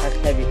 so it has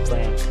Heavy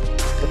Slam.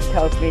 Which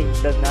tells me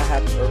he does not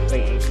have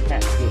Earthquake and he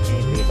can't do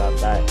anything about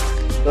that.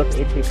 Goes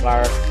to HP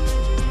Fire.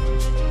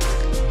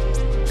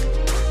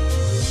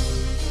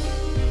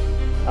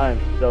 I'm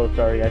so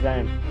sorry, guys. I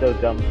am so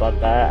dumb about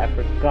that. I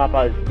forgot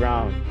about his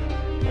ground.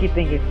 I keep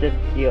thinking it's just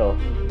Steel.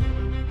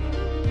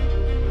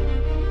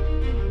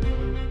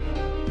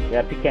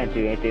 Yep, he can't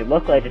do anything.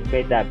 Luckily, I just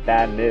made that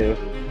bad move.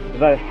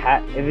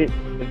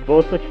 If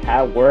Volt Switch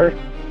had worked,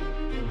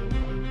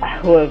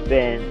 I would have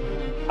been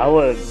in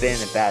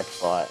a bad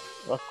spot.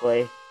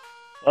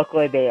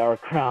 Luckily they are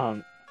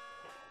ground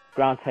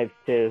types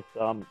too, so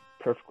I'm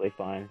perfectly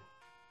fine.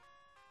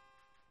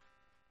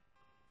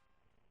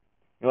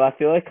 You know, I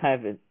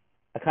kind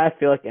of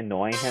feel like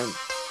annoying him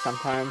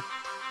sometimes.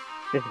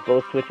 Just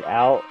both switch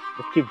out,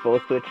 just keep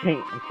both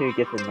switching until he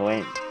gets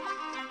annoying,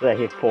 so that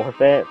he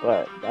forfeit.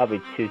 But that'll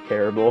be too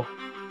terrible.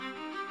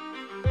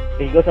 If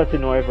he goes out to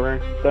Noivern,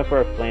 go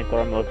for a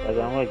flamethrower most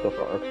likely. I'm gonna go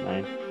for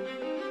Arcanine.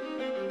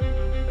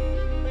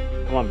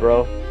 Come on,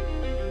 bro.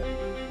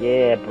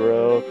 Yeah,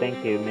 bro.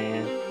 Thank you,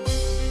 man.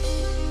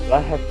 Do I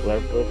have Flare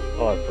Blitz?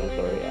 Oh, I have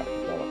Flamethrower. Yeah, I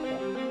forgot about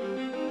that.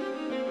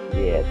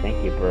 Yeah, thank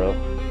you, bro.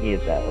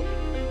 Need that.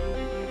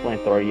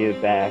 Flamethrower you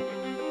back.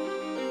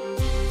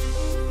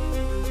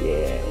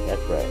 Yeah,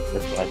 that's right.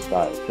 That's what I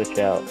thought. Switch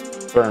out.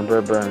 Burn,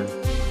 burn, burn.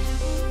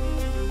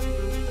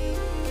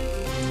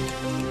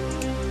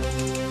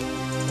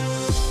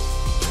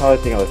 Probably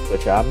think I would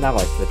switch out. I'm not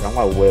gonna switch out. I'm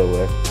gonna will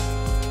it.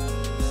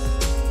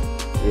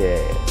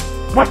 Yeah.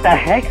 What the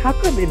heck? How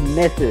come it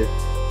misses?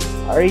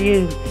 Are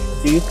you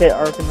stupid,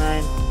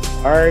 Arcanine?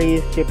 Are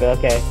you stupid?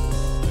 Okay.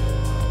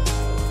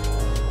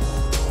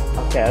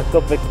 Okay, let's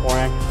go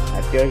Victorine.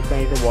 I feel like he's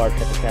gonna use a water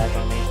type attack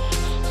on me.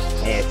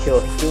 And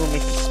he'll heal me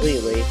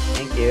completely.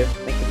 Thank you.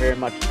 Thank you very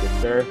much, good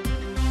sir.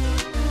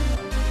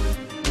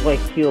 I'm going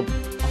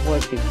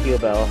to heal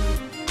Bell.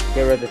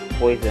 Get rid of this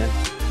poison.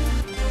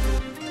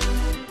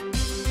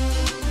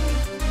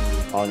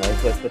 Oh no,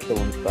 he's gonna switch to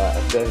one spot. I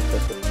feel like he's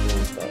gonna switch to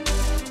one spot.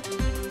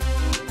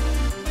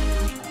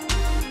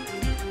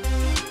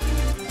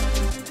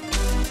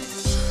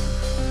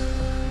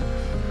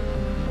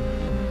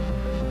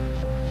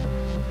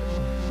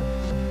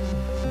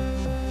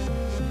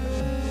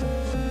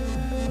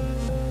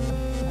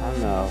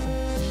 No.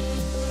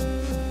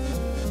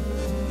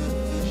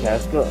 Yeah,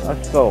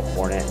 let's go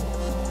Hornet.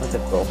 Let's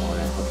just go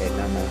Hornet. Okay,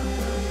 never mind.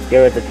 Get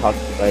rid of the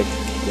Toxic Bite.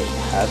 It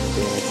has to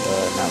be like,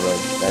 not really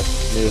the best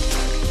move.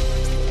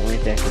 The only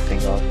thing I can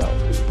think of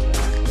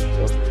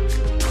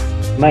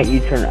is might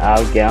U-turn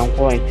out. Yeah, I'm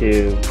going to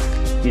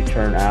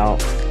U-turn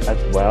out as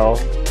well.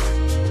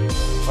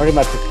 Already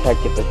might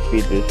protect if the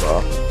speed boost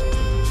off.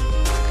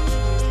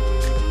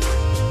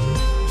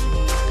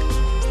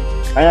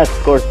 Right now,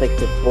 score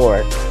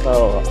 6-4,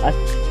 so I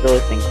really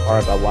think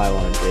hard about what I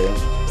want to do.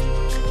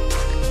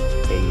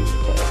 Okay, you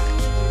play.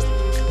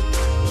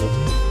 This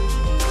is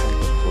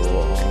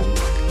cool.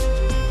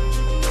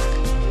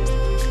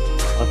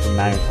 What's the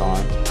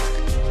Magneton?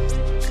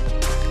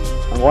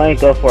 I'm going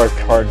to go for a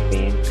Charge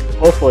Beam.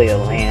 Hopefully it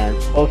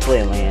lands.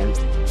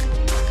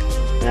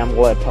 And I'm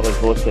going to probably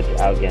Volt Switch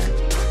out again.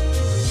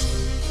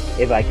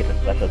 If I get the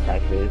special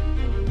attack boost.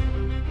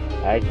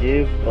 I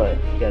do, but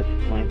he has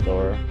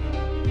Flamethrower.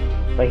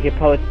 But he could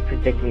probably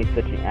predict me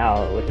switching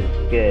out, which is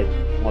good.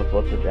 I'm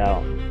going to switch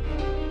out.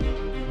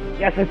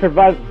 Yes, I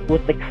survived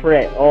with the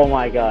crit. Oh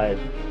my god.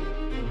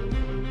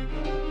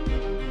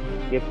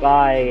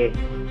 Goodbye.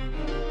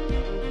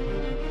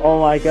 Oh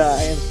my god,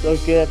 I am so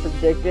good at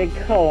predicting.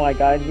 Oh my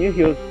god, I knew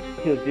he would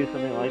do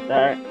something like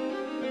that.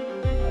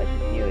 I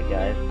just knew it,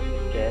 guys.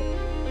 It's just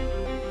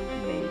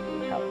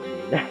amazing how he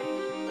did that.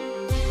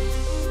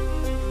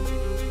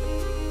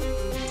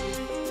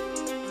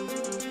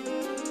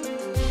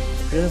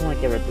 really want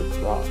to get rid of these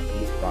rocks,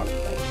 but I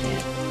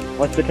can't.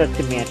 Let's switch up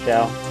to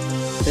Manchow.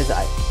 Since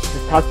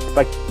Toxic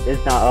Spike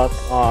is not up,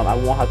 I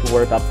won't have to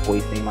worry about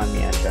poisoning my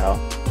Manchow.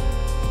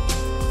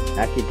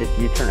 I can just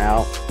U-turn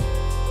out.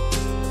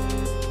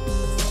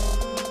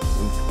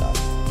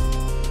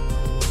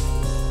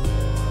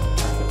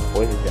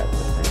 Poison Jet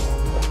this thing.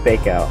 Let's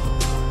fake out.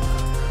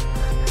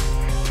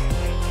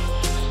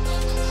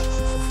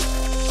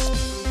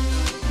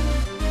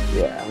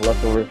 Yeah,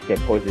 leftovers get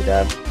Poison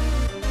Jab.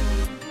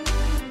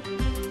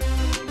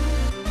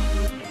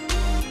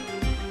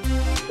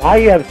 Why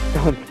do you have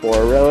Stone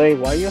Spore, really?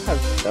 Why do you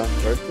have Stone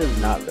Spore? It does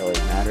not really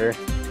matter.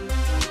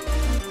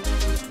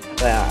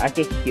 But yeah, I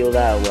can heal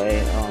that away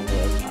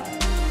with my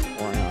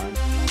Orion.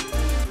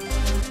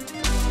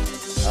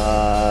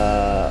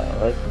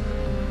 Let's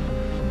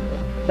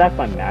stack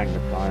my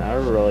Magneton. I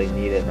don't really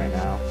need it right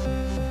now.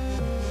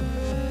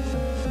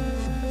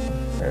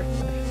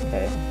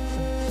 Okay.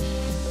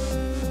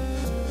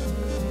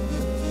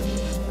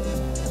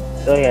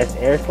 So he has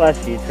Air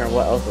Slash U-turn.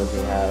 What else does he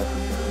have?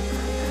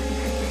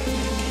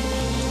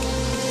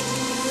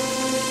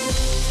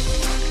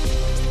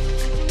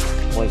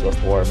 I'm gonna go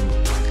for him.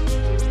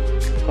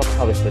 I'll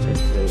probably switch it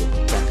to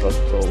Tempo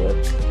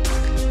Soulless.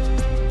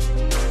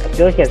 I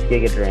feel like he has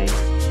Giga Drain.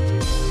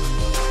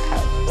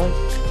 What?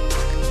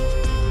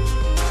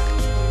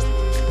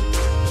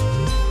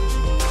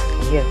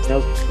 He has no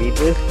speed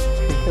boost?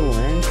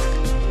 Lens?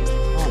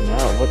 Oh no,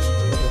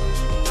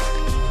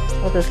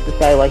 what does this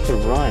guy like to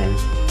run?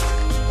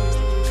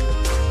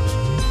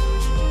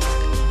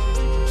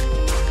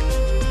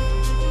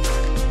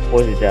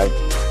 Poison Jab.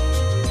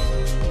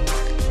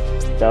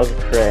 That was a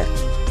crit.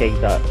 Okay,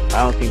 I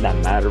don't think that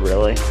mattered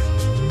really.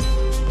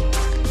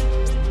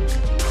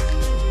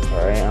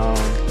 Alright,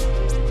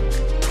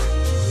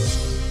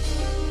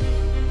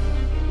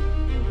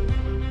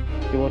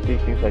 see what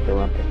these things like to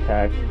run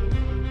Protect.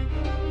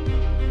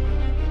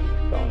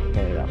 Don't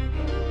get it up.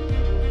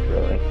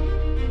 Really.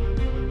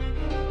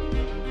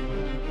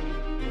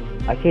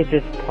 I could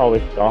just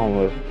probably stall him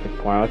with the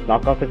corner. Let's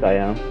knock off his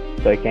item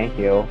so he can't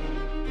heal.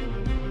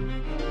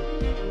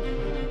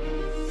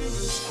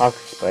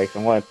 Toxic Spikes.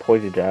 I'm going to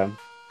Poison Jab.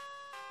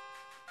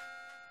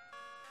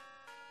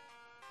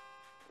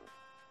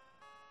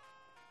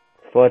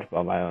 Foot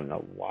Bomb. I don't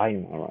know why you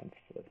want to run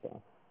Foot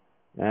Bomb.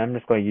 And I'm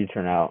just going to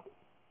U-turn out.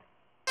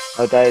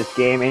 Oh, that is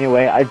game.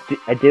 Anyway, I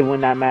did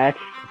win that match.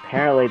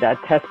 Apparently,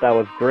 that test battle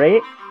was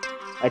great.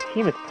 My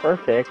team is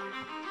perfect.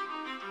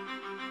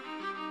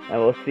 And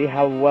we'll see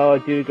how well I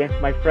do against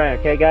my friend.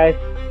 Okay, guys?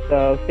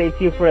 So stay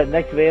tuned for the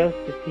next video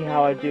to see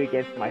how I do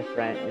against my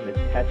friend in the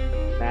test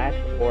match,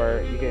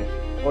 or you guys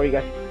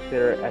can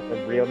consider it as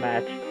a real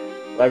match,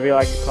 whatever you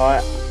like to call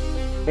it.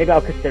 Maybe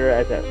I'll consider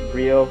it as a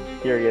real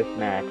serious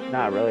match,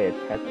 not really a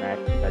test match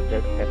because I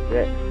just tested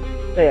it.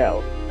 So yeah,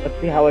 let's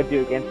see how I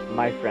do against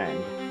my friend.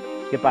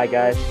 Goodbye,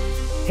 guys.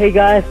 Hey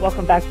guys,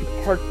 welcome back to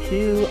part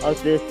 2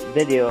 of this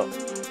video.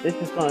 This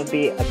is going to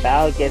be a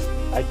battle against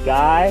a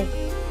guy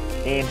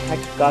named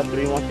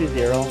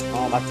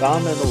HexGod3120. I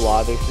found him in the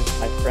lobby since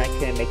my friend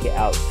couldn't make it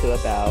out to a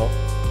battle.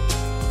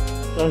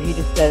 So he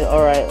just said,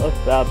 alright, let's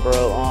battle,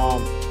 bro.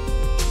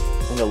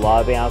 In the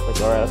lobby, I was like,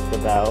 alright, let's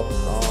go battle.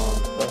 So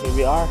here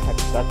we are,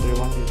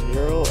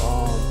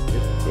 HexGod3120.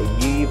 This is a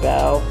UU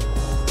battle.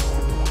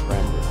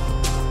 Friend.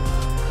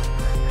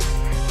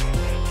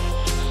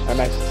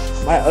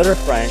 My other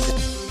friend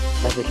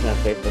messaged me on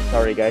Facebook.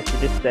 Sorry guys, he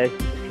just said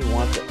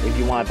if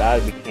you want a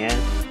battle, we can.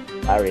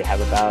 I already have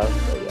a battle,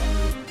 so yeah.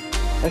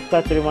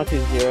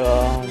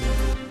 HexGod3120.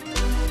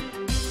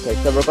 Okay,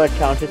 so we're gonna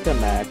challenge it to a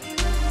match.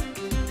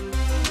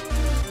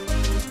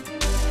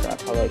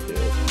 Crap, how do I do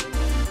it?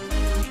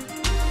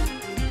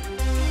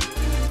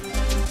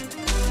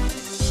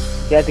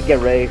 He had to get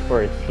ready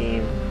for his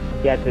team.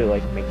 He had to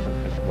like make some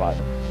kind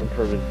of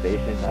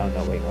improvisations. I don't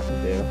know what he wants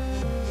to do.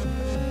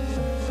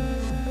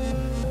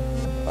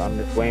 I'm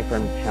just waiting for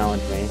him to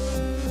challenge me.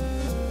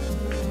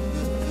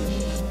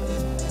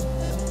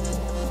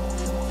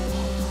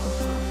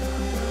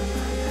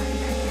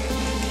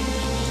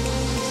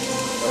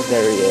 Oh,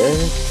 there he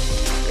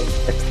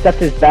is. Accept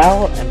his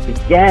battle and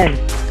begin.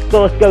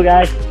 So let's go,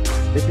 guys.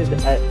 This is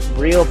a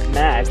real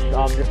match.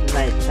 This is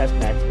not a test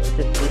match. Let's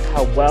just see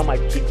how well my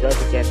team does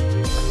against a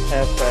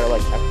test player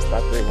like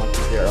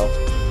HexGod3120.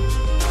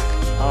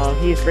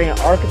 He's bringing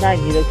Arcanine,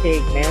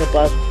 Nidoking, Mana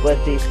Buff,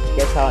 Blissey,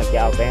 Skettown, and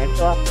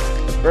Galvantula.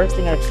 The first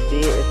thing I see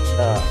is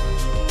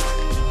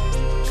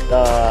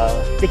the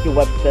Sticky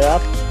Web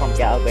setup from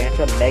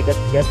Galvantula, Mega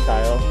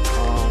Skettown.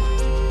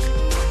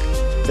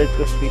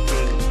 Physical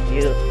Sweeping,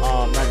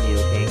 not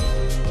Nidoking,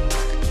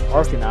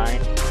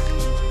 Arcanine.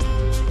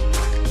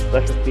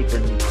 Special Sweep for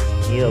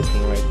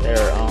Nidoking right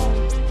there.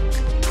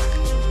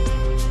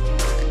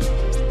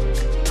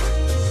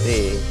 Let's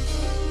see.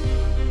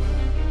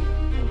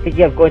 I'm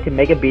thinking of going to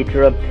Mega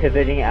Beedrill,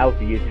 pivoting out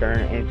of U-turn,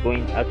 and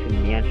going out to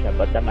Mancha,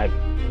 but that might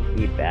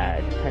be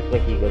bad. Depends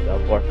what he goes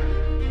out for.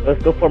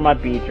 Let's go for my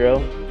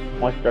Beedrill. I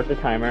want to start the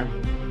timer.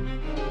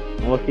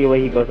 And we'll see what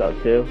he goes out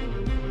to.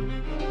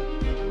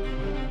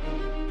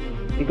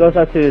 He goes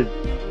out to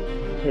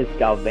his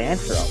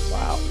Galvantron.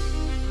 Wow.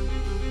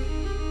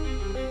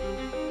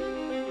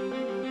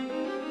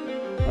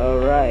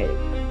 Alright.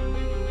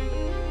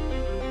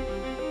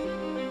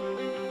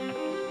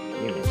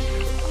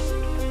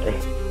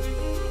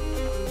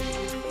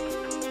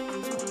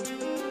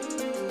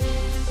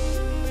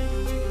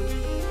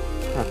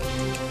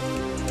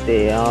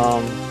 See,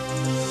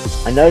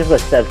 I noticed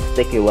what said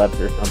sticky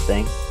webs or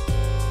something.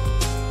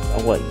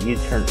 And what you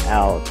turn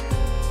out.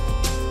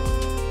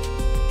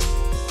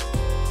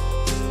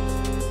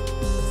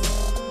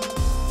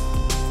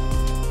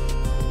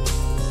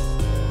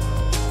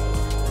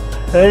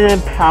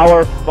 Hidden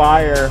Power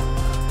Fire.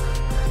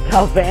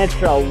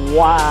 Galvantron,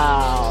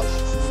 wow.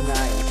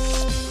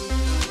 Nice.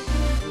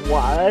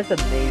 Wow, that's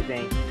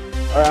amazing.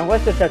 Alright, I'm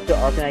going to touch the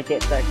Arcanine,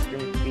 get that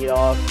extreme speed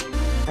off.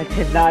 I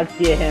did not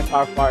see a Hidden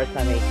Power Fire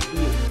time a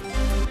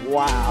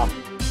wow.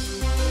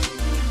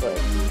 But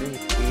extreme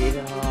speed,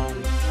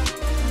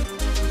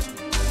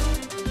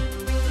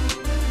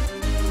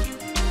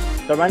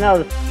 so right now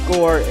the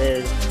score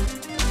is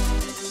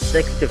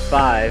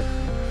 6-5.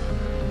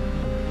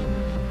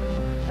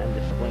 And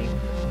just blink.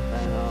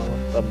 And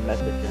what's the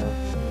message now?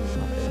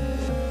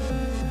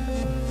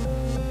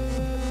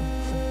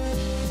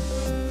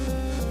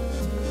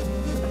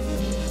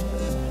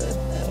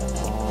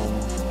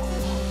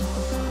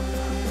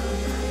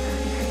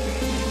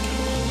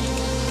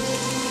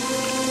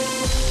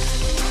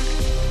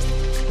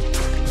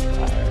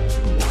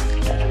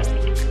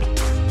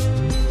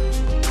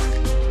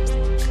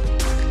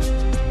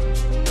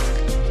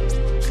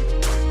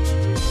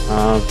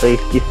 So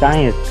he's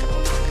signing his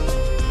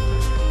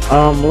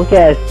look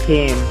at his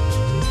team. I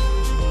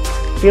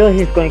feel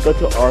he's going to go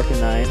to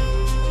Arcanine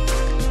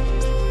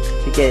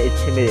to get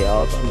Intimidate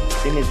off. I'm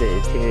assuming the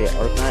Intimidate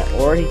Arcanine,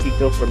 or he could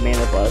go for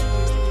Mana Bust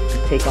to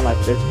take on my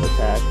physical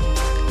attack.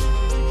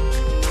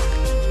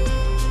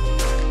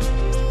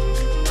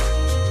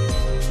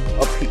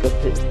 Oh, he goes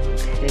to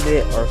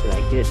Intimidate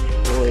Arcanine, get a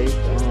choice.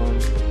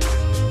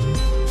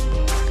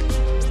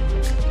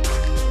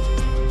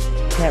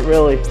 Can't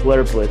really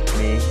Flare Blitz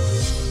me.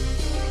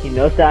 He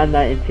knows that I'm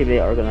not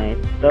Intimidate Arcanine,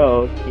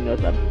 so he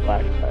knows I'm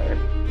Black Fire.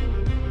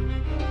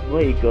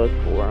 What he goes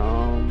for, I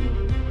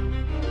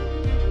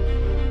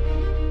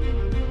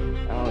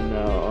don't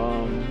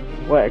know,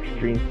 what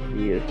extreme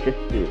speed is, just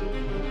to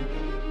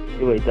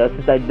see what he does,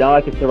 since I know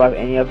I can survive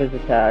any of his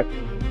attacks.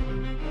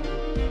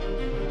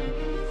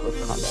 Close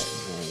combat,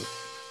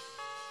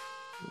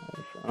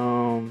 nice.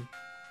 I'm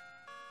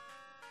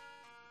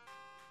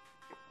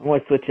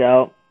gonna switch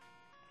out.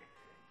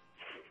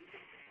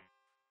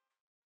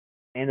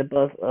 And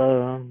above,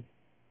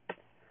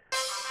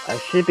 I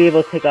should be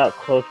able to take out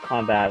close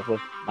combat with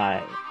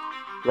my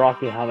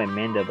Rocky Helmet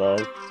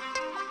Mandibuzz.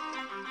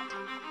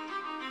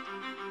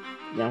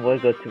 Then I'm going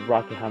to go to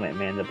Rocky Helmet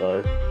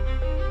Mandibuzz.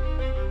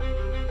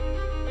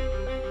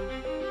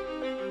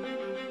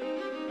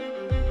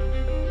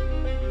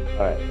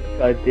 Alright,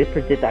 so I did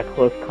predict that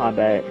close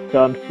combat.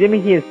 So I'm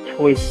assuming he is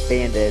Choice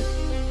Banded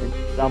in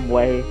some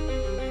way.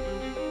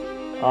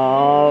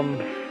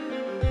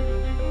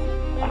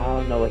 I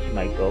don't know what he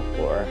might go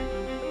for.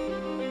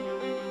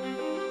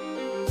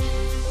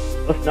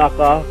 Let's knock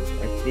off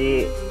and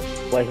see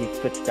what he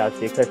switched out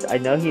to, because I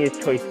know he is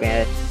Choice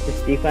Banded. His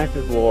defense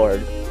is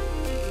Lord,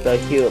 so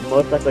he will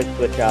most likely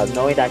switch out,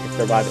 knowing that I can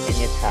survive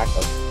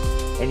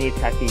any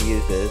attack he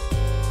uses.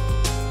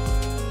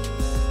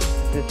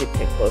 Since he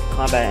picked close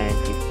combat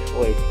and he's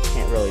Choice, he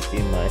can't really do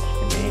much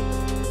to me.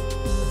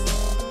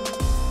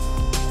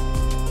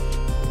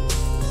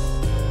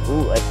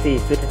 Ooh, let's see, he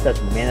switches out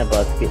to Mana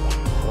Bust.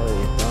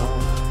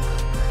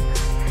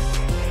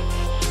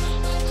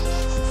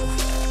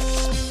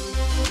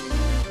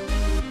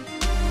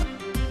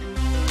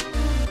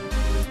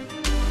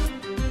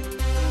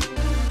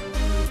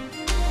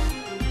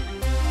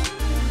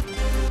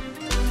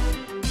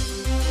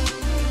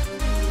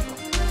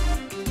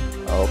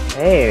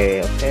 Okay,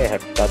 I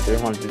got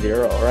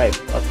 3-0, alright,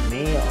 fuck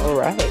me,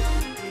 alright.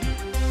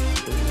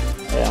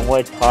 Yeah, I'm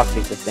going to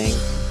toxic the thing.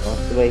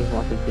 What's the way he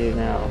wants to do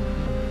now?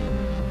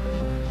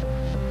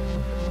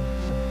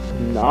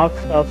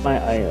 Knocks off my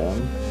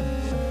item.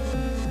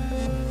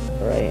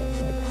 Alright,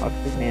 my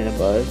toxic Mana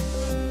Buzz.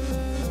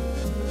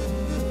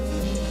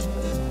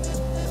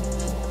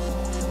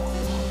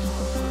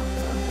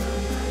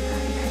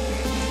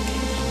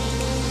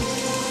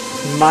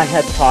 Might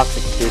have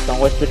toxic too, so I'm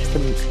going to switch to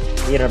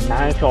either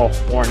Magneton or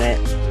Hornet.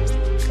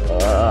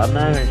 I'm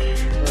not even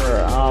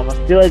sure. I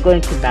feel like going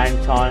to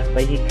Magneton,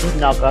 but he could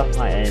knock off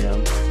my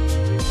item.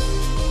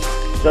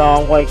 So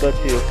I'm going to go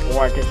to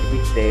Hornet just to be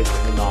safe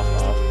from the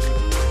knockoff.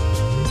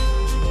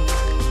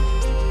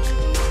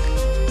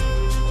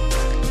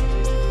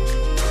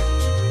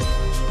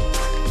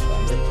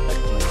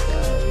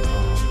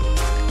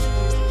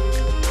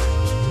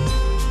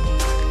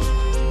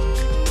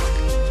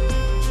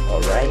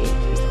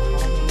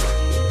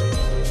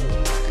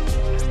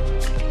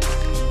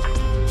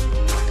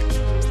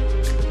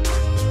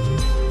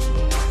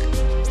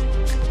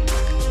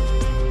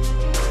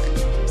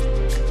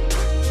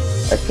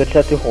 I switched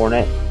out to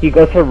Hornet. He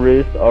goes for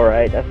Roost.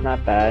 Alright, that's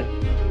not bad.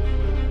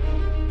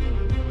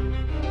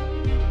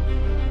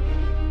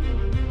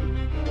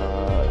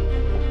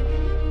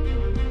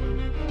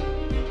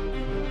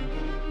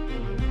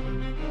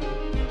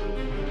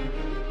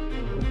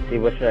 Let's see,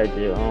 what should I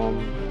do?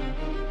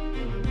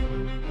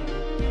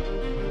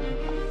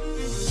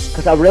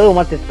 Because I really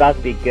want this bout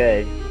to be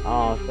good.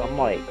 So I'm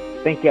like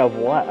thinking of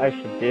what I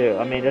should do.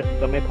 I mean, there's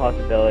so many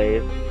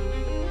possibilities.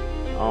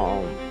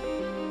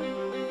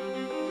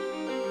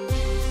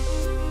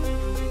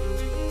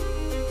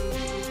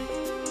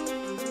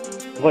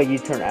 What, you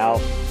turn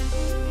out?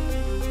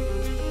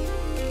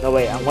 No,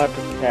 wait, I'm gonna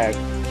protect.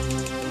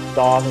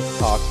 Stall is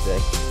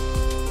toxic.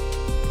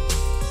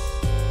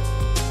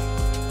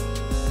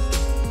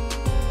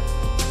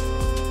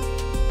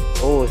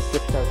 Oh, it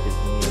switched out his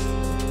new.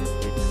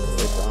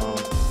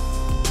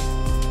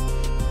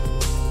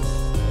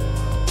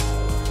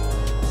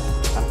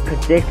 I'm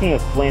predicting a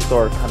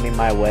flamethrower coming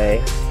my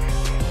way.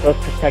 So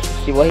let's protect to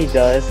see what he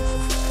does.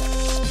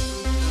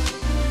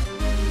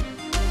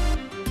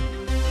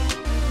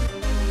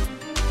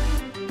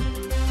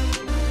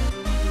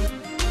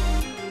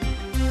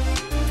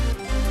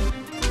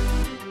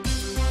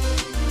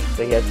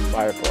 So he has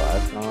Fire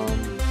Blast.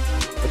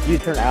 If you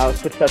turn out,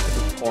 switch out to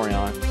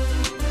Vaporeon.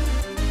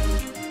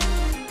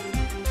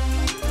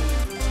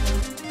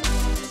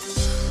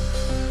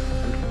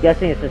 I'm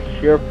guessing it's a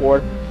Sheer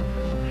Force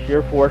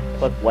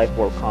plus Life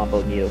Orb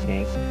combo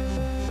Nidoking.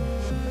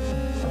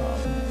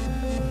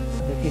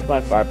 Since he's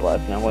my Fire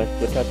Blast, now I'm going to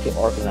switch out to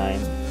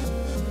Arcanine.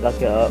 Suck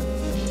it up.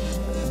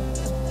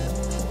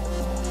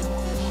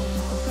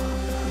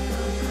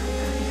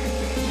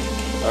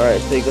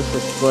 Alright, so he goes for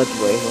Sludge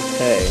Wave,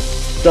 okay.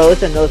 So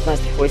listen, no, it's not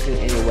poison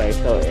anyway,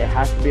 so it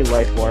has to be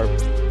Life Orb.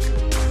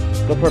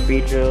 Go for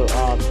Beedrill.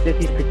 Since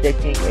he's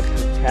predicting a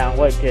PokeTown,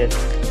 what just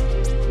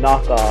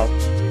knock off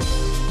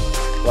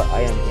what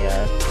item he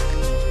has.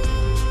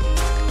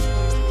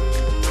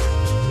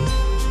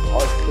 Oh,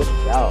 it's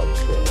switched out.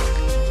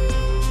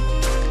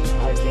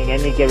 I think I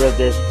need to get rid of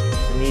this.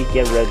 I need to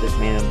get rid of this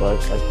Mana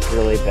Buzz. That's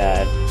really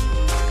bad.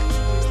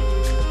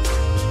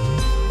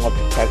 I want to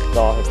protect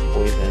all his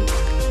poison.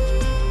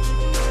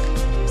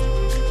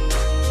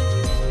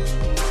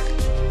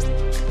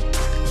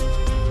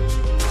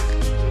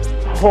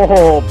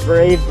 Oh,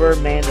 Brave Bird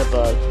Mana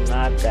Buzz.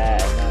 Not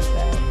bad, not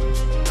bad.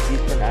 You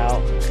turn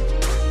out.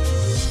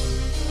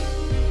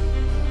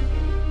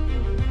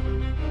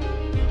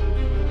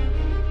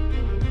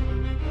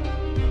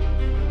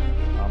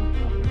 I'm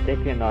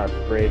predicting our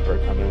Brave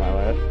Bird coming my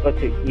way. Let's go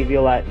to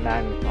Eviolite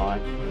Magneton.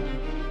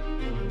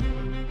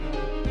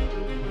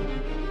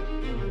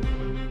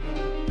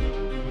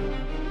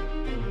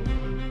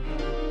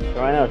 So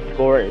right now the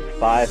score is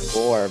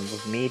 5-4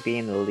 with me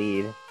being the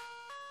lead.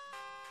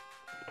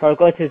 Probably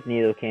go to his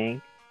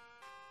Nidoking.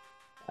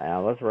 I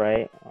was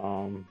right.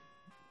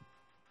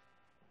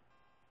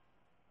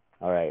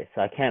 Alright,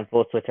 so I can't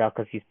full switch out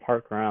because he's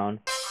parked around.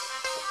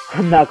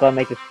 I'm not gonna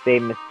make the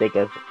same mistake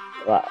as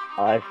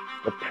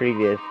the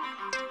previous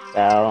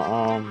battle.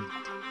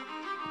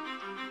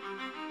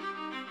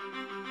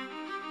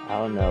 I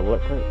don't know.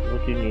 What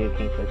do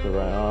Nidoking like to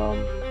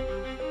run?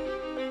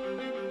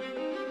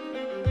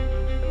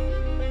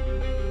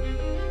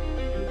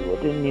 What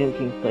do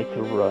Nidoking like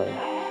to run?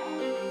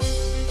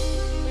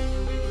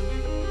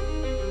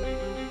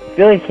 I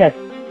feel like he has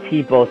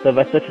T-Bow, so if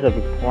I switch to the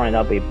Vaporeon,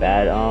 that'll be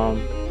bad.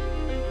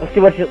 Let's see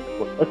what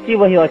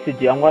he likes to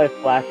do. I'm going to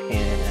Flash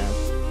Cannon him.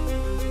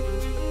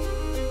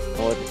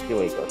 Well, let's just see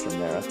what he goes from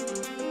there. Let's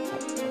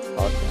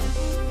talk to him.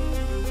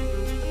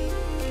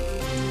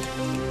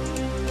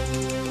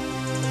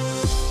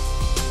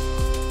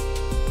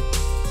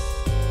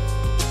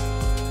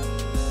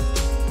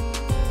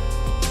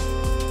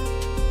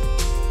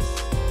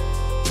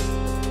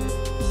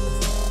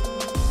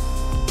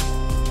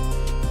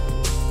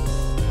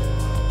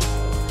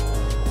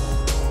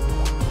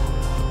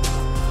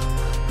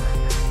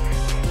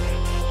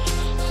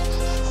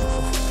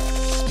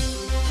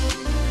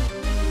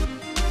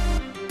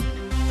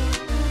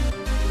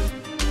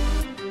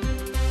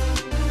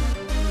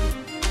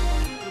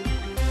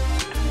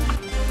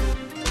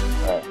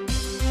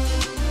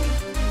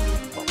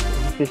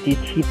 Does he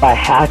cheat by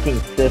hacking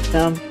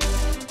system?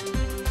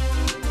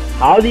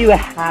 How do you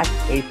hack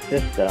a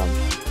system?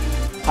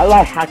 How do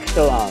I hack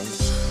Showdown?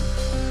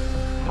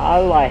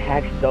 How do I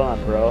hack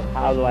Showdown, bro?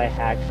 How do I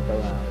hack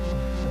Showdown?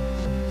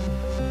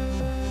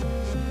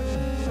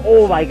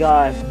 Oh my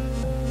god!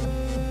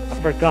 I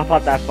forgot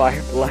about that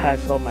Fire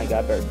Blast. Oh my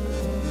god, there's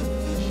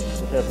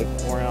a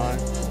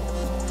Vaporeon.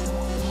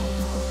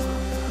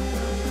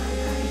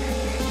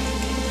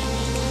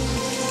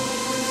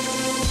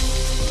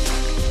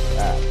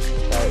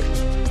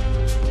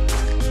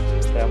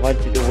 I want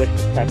to do the Witch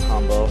Protect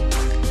combo.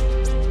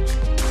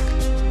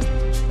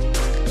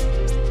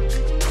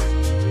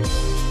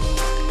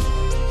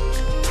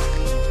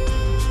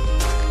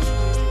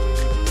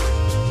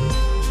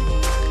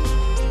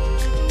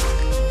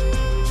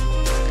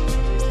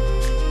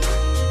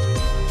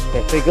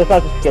 Okay, so he goes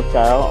out to skip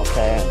style.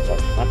 Okay,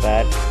 that's not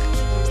bad.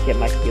 get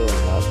my healing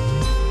up.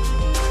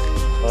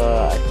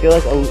 I feel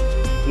like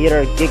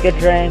either Giga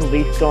Drain,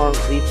 Leaf Storm,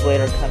 Leaf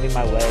Blade are coming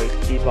my way.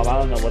 Speed Bomb, I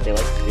don't know what they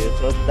like to do.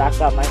 So let's back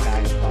up my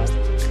Magnifon.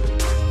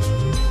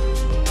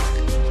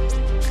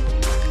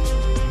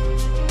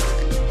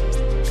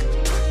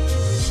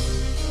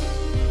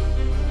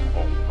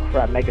 Oh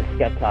crap, Mega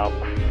Skeptile.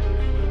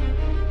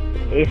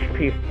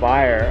 HP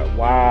Fire,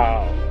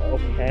 wow.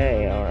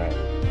 Okay, alright.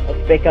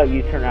 Let's fake out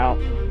U-turn out.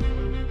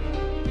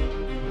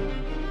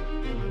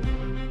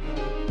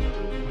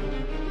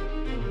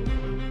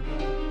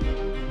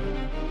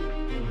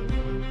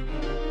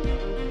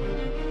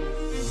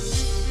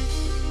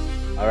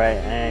 Alright,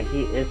 and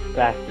he is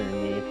faster than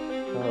me,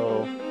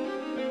 so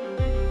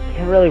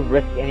can't really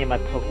risk any of my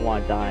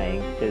Pokemon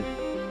dying, because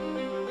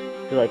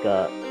it's like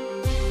a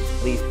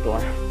Leaf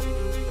Storm.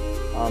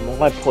 With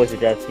my Poison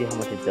Jab, see how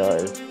much it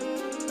does.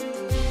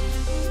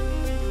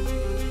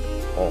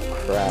 Oh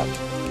crap.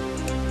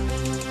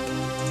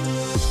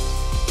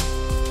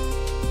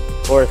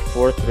 Score is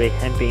 4-3,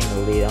 him being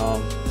the lead.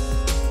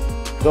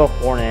 Go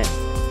Hornet.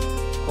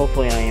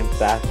 Hopefully I am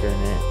faster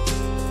than it.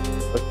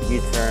 Let's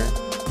U-turn.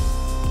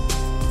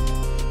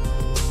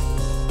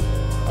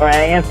 Alright,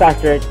 I am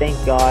faster, thank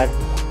God.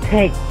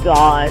 Thank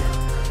God.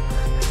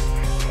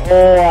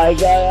 Oh my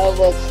God,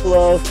 I'm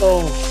so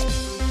close.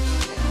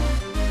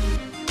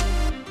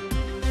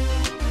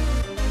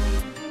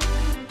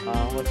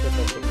 Oh. What's the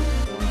best of this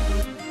one?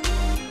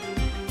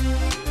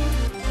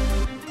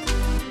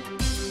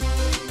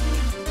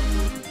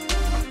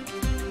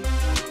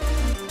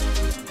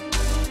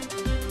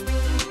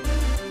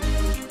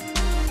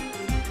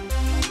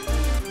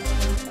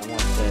 I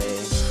want to say,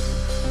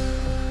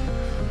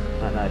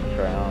 I'm not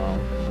sure.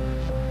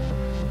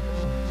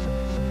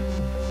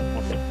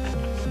 Okay.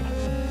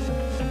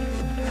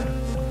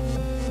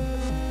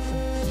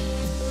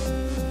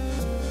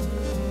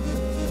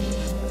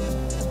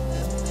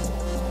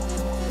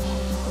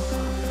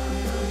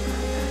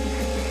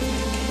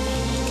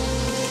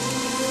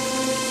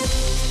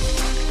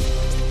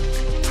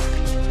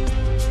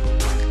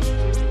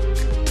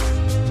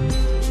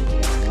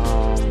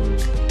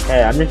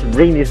 Hey, I'm just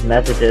reading these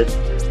messages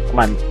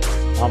on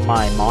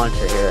my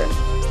monitor here.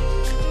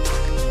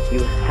 You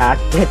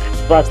hacked it,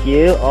 fuck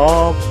you.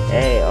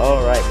 Okay,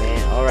 alright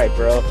man, alright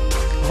bro.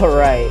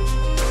 Alright.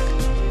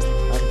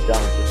 I'm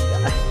done with this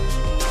guy.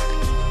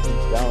 I'm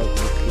done with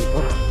these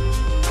people.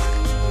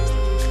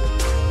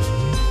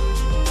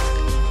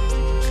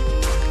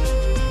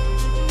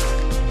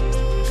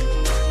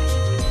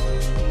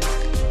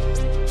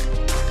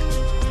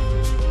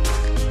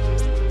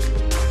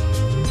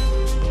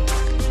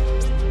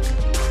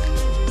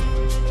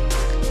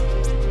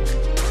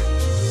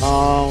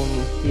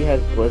 He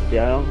has Blissey.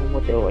 I don't know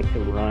what they would like to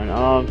run.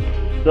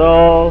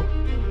 So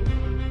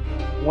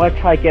I'm gonna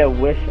try to get a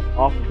Wish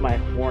off to my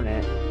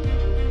Hornet,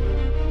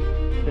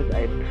 because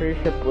I'm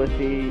pretty sure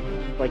Blissey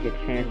is like a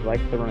chance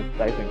likes to run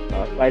Siphon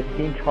Cross. But I've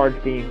seen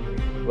Charge Beam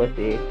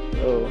Blissey,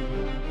 so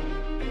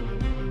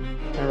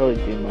can't really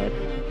do much.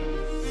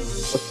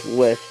 Let's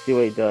Wish, see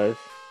what he does.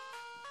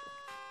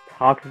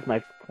 Tox is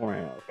my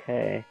Hornet,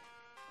 okay.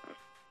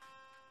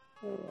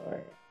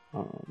 Alright.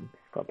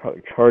 He's got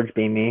probably Charge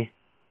Beam me.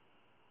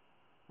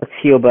 Let's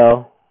Heal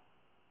Bell.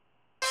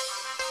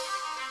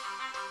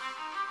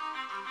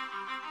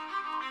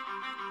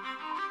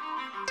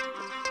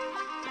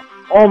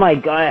 Oh my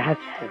God, it has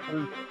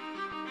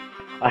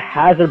a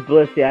Hazard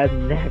Blissey. I've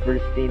never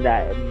seen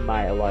that in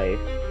my life.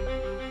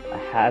 A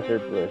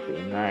Hazard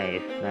Blissey.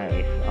 Nice,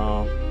 nice.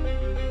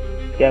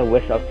 Let's get a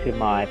Wish up to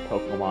my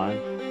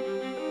Pokemon.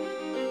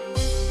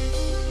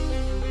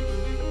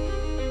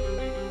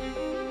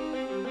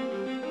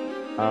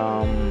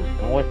 I'm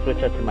gonna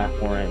switch up to my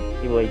Hornet,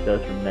 see what he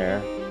does from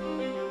there.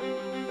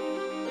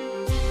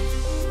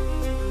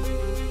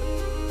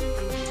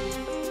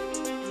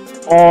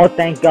 Oh,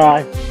 thank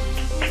God.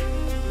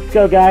 Let's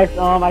go, guys.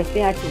 I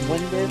think I can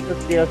win this.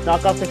 Let's see. Let's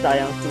knock off this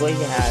item, see what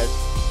he has.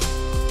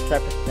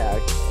 Sharpest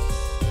tag.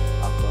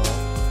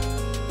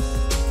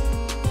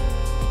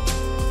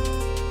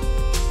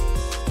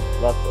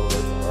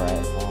 Leftovers,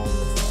 alright.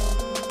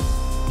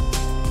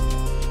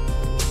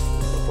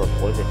 Look for a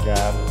Poison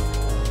Jab.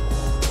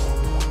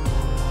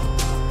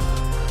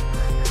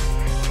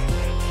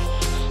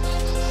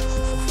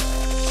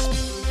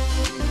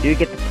 Do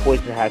get the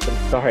Poison Hack.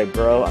 I'm sorry,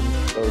 bro. I'm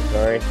so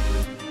sorry.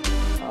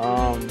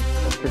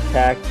 Let's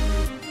protect.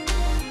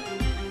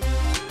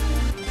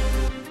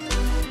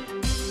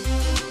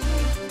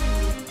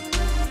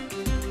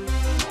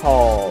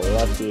 Oh,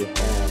 lucky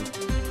him.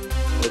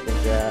 Poison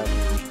Jab.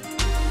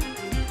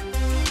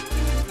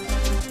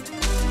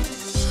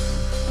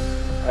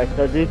 Alright,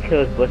 so do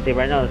kill his Blissey.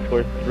 Right now the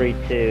score is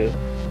 3-2.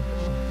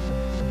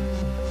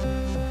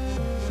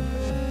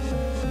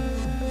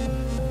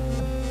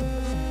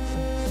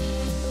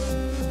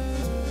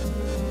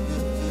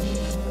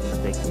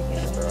 Big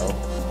game, bro.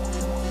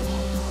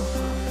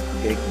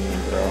 Big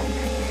game, bro.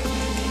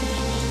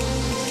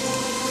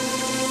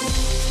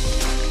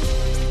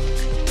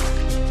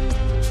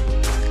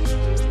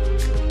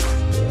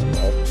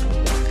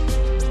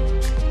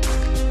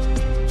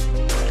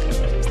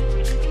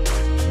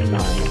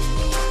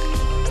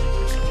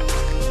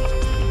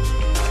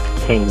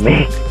 King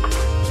Ming.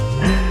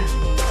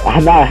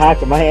 I'm not a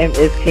hacker, my name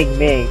is King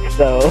Ming,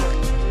 so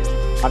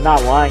I'm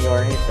not lying or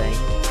anything.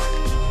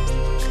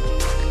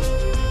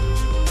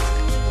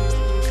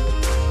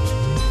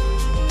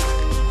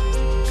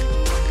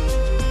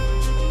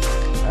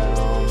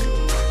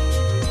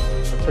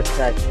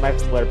 Protect, my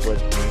flare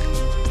blitz me.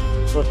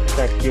 Let's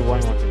protect you,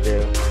 what you want to do.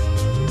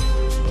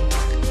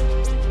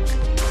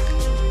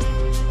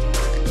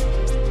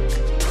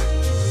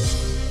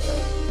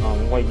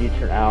 What you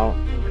turn out.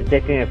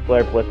 Predicting a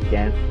flare blitz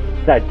again.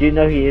 So I do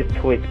know he is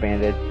toy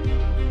expanded.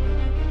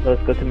 So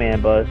let's go to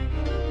Man Buzz.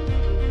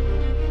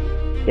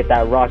 Get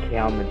that rock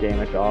helmet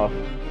damage off.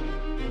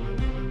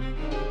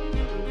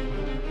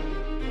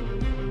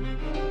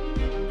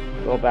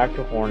 Go back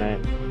to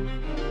Hornet.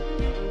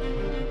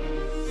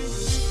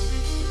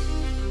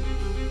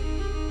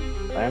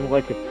 I'm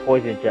going to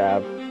Poison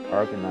Jab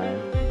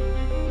Arcanine.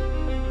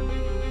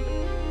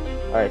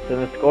 Alright, so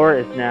the score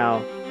is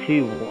now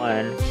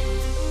 2-1.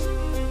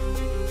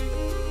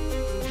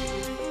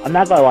 I'm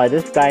not gonna lie,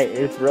 this guy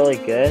is really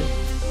good,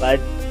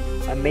 but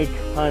I made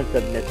tons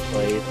of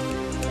misplays,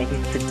 and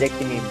he's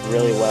predicting me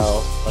really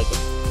well, like a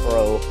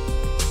pro.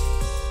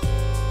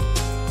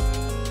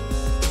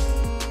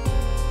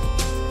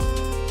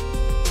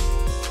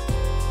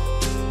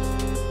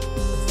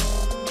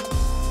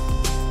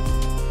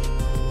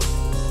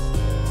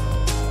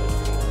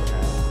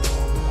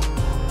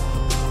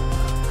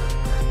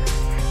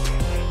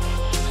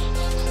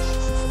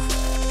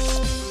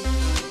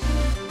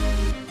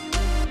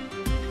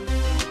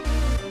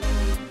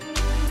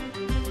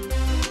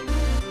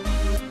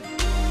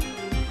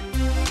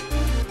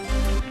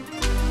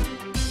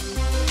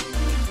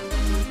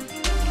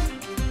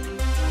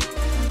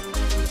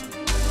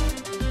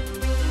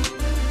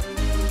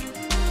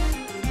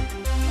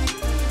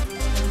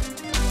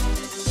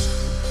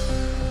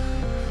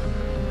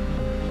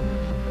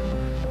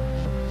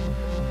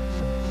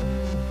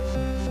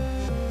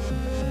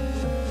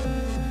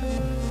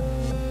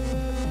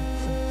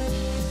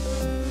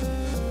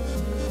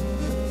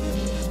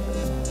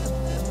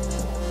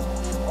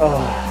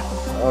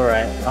 Oh,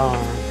 alright,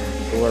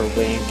 we're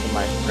waiting for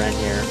my friend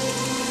here.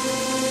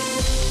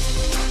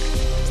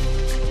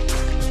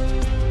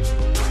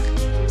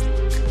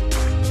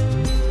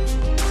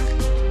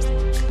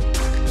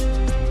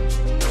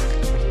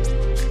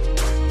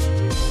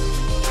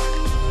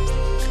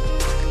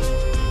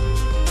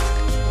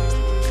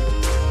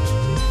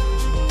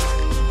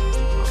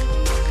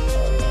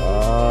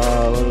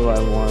 What do I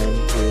want to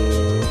do?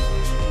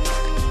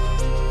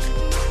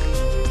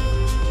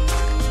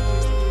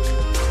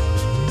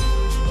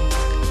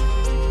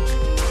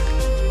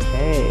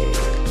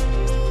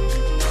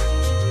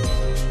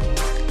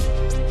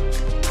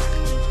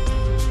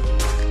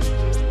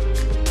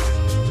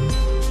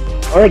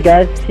 Alright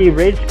guys, he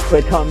rage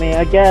quit on me,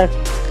 I guess.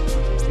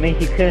 I mean,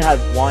 he couldn't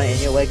have won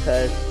anyway,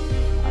 cause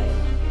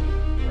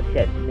he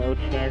had no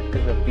chance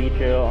because of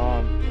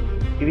Beedrill.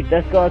 If he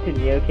does go out to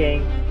Neo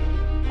King,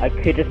 I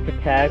could just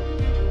protect,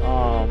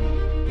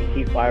 if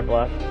he fire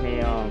blasts me.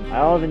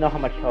 I don't even know how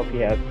much health he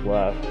has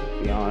left,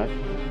 to be honest.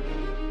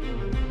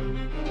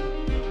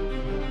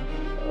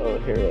 Oh,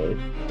 here it is.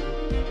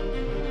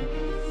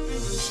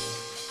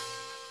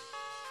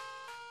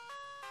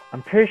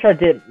 I'm pretty sure I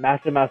did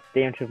massive amounts of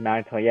damage with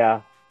Magneton,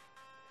 yeah.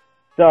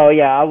 So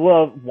yeah, I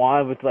will have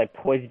won with like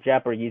Poison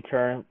Jab or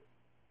U-turn,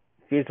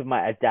 fused with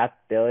my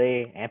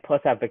adaptability, and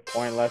plus I have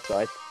Victorian left,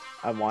 so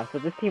I won. So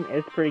this team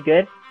is pretty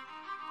good.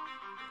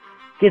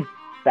 Good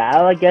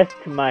battle, I guess,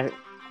 to my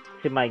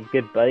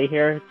good buddy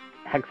here,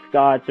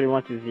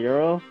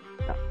 HexGod3120.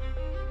 I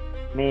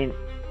mean,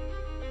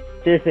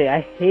 seriously,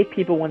 I hate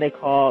people when they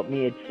call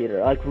me a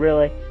cheater. Like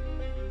really,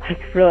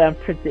 I'm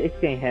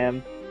predicting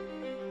him.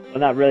 Well,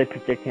 not really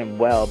predicting him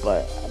well,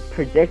 but I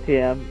predicted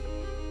him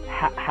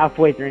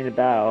halfway during the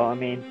battle. I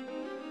mean,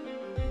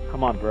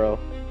 come on, bro.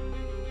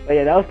 But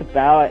yeah, that was the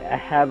battle I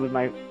had with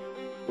my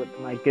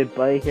good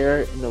buddy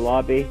here in the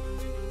lobby.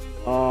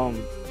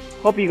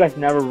 Hope you guys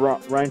never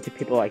run into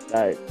people like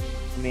that.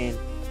 I mean,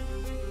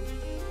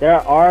 there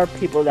are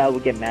people that will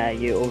get mad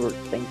at you over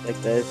things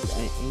like this,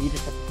 and you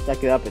just have to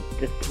suck it up and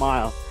just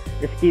smile.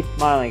 Just keep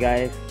smiling,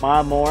 guys.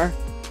 Smile more.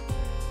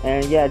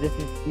 And yeah, this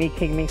is me,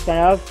 King Ming,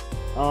 signing off.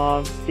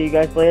 See you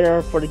guys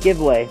later for the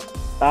giveaway.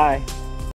 Bye.